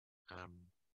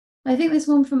 I think there's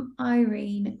one from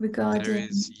Irene regarding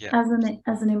as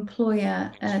an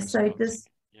employer. So does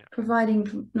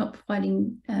not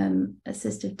providing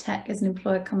assistive tech as an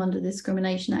employer come under the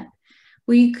Discrimination Act?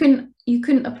 Well, you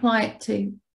couldn't apply it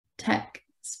to tech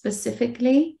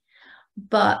specifically,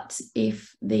 but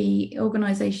if the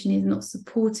organisation is not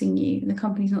supporting you, the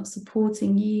company's not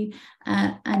supporting you,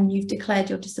 and you've declared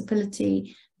your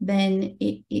disability, then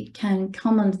it can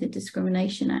come under the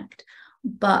Discrimination Act.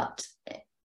 But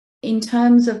in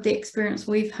terms of the experience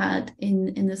we've had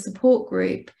in the support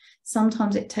group,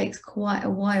 sometimes it takes quite a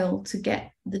while to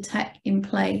get the tech in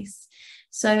place.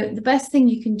 So the best thing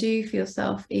you can do for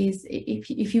yourself is,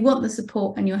 if you want the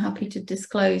support and you're happy to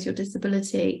disclose your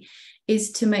disability,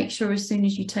 is to make sure as soon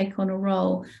as you take on a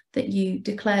role that you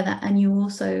declare that, and you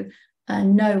also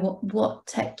know what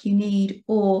tech you need,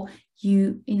 or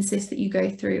you insist that you go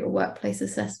through a workplace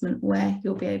assessment where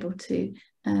you'll be able to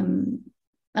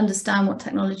understand what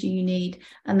technology you need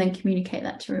and then communicate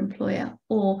that to your employer,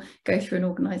 or go through an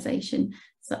organisation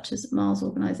such as Myles'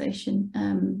 organisation,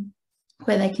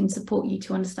 where they can support you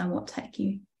to understand what tech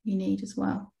you need as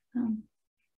well.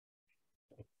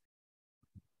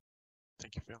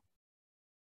 Thank you, Phil.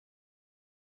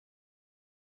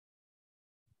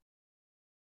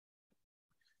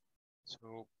 So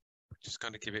we're just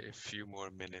going to give it a few more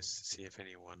minutes to see if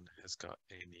anyone has got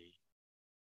any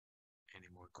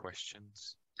more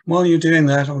questions. While you're doing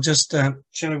that, I'll just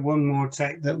show one more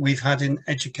tech that we've had in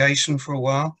education for a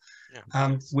while,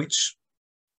 which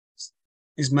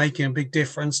is making a big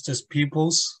difference to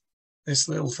pupils. This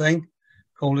little thing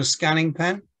called a scanning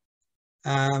pen.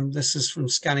 This is from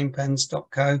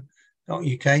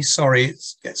scanningpens.co.uk. Sorry, it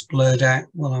gets blurred out.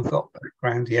 Well, I've got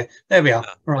background here. There we are.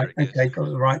 Right. Okay, got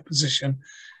the right position.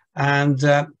 And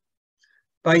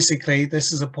basically,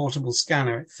 this is a portable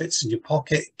scanner. It fits in your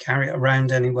pocket, carry it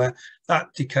around anywhere.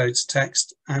 That decodes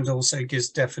text and also gives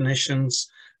definitions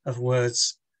of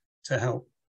words to help.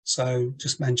 So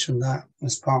just mention that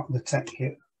as part of the tech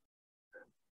kit.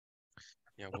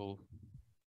 Yeah, we'll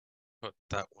put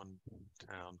that one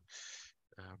down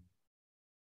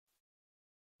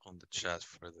on the chat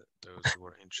for those who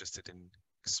are interested in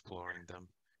exploring them.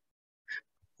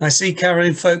 I see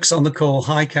Caroline folks on the call.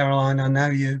 Hi, Caroline. I know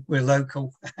you. We're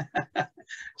local.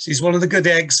 She's one of the good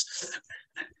eggs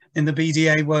in the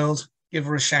BDA world. Give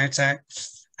her a shout out.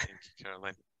 Thank you,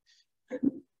 Caroline.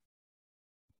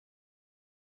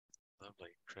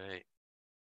 Lovely. Great.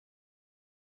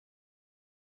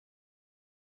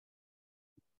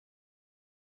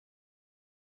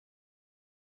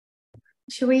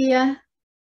 Shall we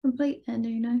complete there,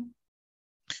 Nuno?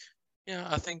 Yeah,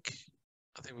 I think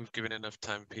we've given enough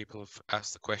time. People have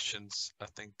asked the questions. I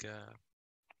think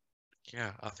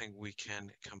yeah, I think we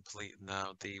can complete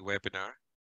now the webinar.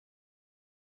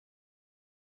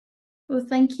 Well,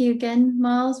 thank you again,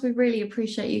 Myles. We really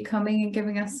appreciate you coming and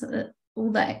giving us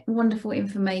all that wonderful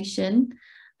information.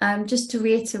 Just to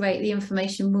reiterate, the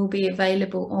information will be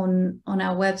available on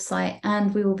our website,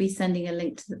 and we will be sending a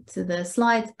link to the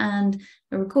slides and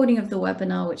a recording of the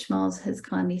webinar, which Myles has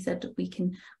kindly said that we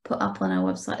can put up on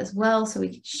our website as well, so we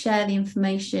can share the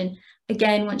information.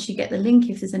 Again, once you get the link,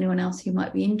 if there's anyone else who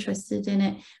might be interested in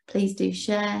it, please do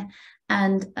share.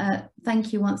 And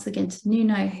thank you once again to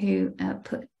Nuno, who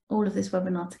put all of this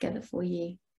webinar together for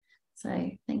you. So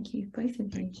thank you, both of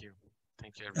you. Thank you.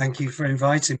 Thank you, everyone. Thank you for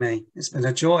inviting me. It's been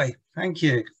a joy. Thank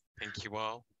you. Thank you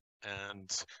all. And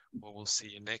we'll see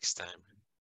you next time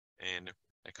in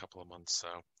a couple of months. So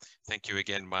thank you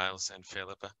again, Myles and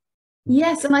Philippa.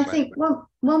 Yes, and I think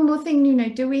one more thing, Nuno,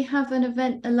 do we have an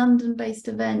event, a London-based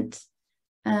event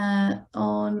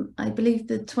on, I believe,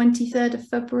 the 23rd of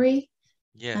February?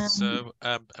 Yes, so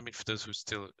I mean, for those who are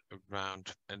still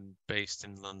around and based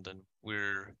in London,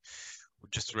 we're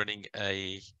just running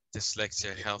a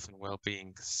Dyslexia Health and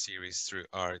Wellbeing series through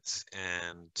art,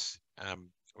 and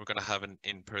we're going to have an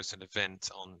in-person event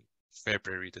on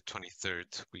February the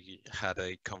 23rd. We had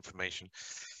a confirmation,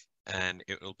 and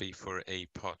it will be for a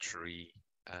pottery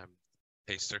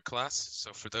taster class.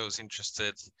 So for those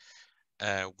interested,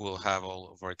 we'll have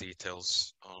all of our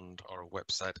details on our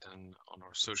website and on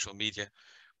our social media.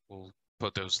 We'll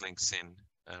put those links in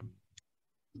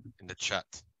the chat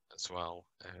as well.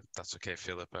 If that's okay,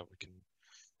 Philippa, we can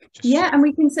just yeah, share.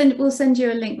 and we'll send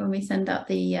you a link when we send out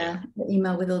the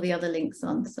email with all the other links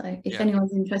on. So if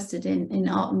anyone's interested in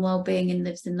art and wellbeing and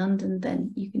lives in London,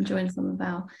 then you can join some of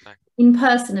our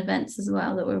in-person events as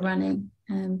well that we're running.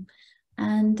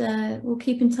 And we'll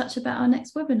keep in touch about our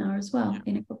next webinar as well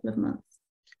in a couple of months.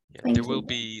 Yeah, there will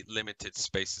be limited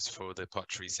spaces for the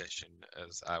pottery session,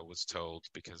 as I was told,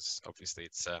 because obviously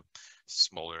it's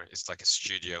smaller. It's like a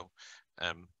studio.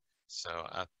 So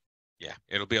yeah,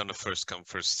 it'll be on a first come,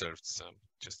 first served. So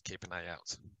just keep an eye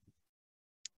out.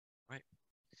 Right.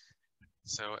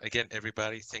 So again,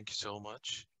 everybody, thank you so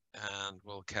much, and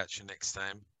we'll catch you next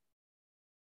time.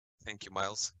 Thank you,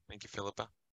 Myles. Thank you, Philippa.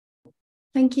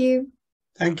 Thank you.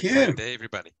 Thank you. Have a great day,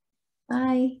 everybody.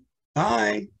 Bye.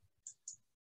 Bye.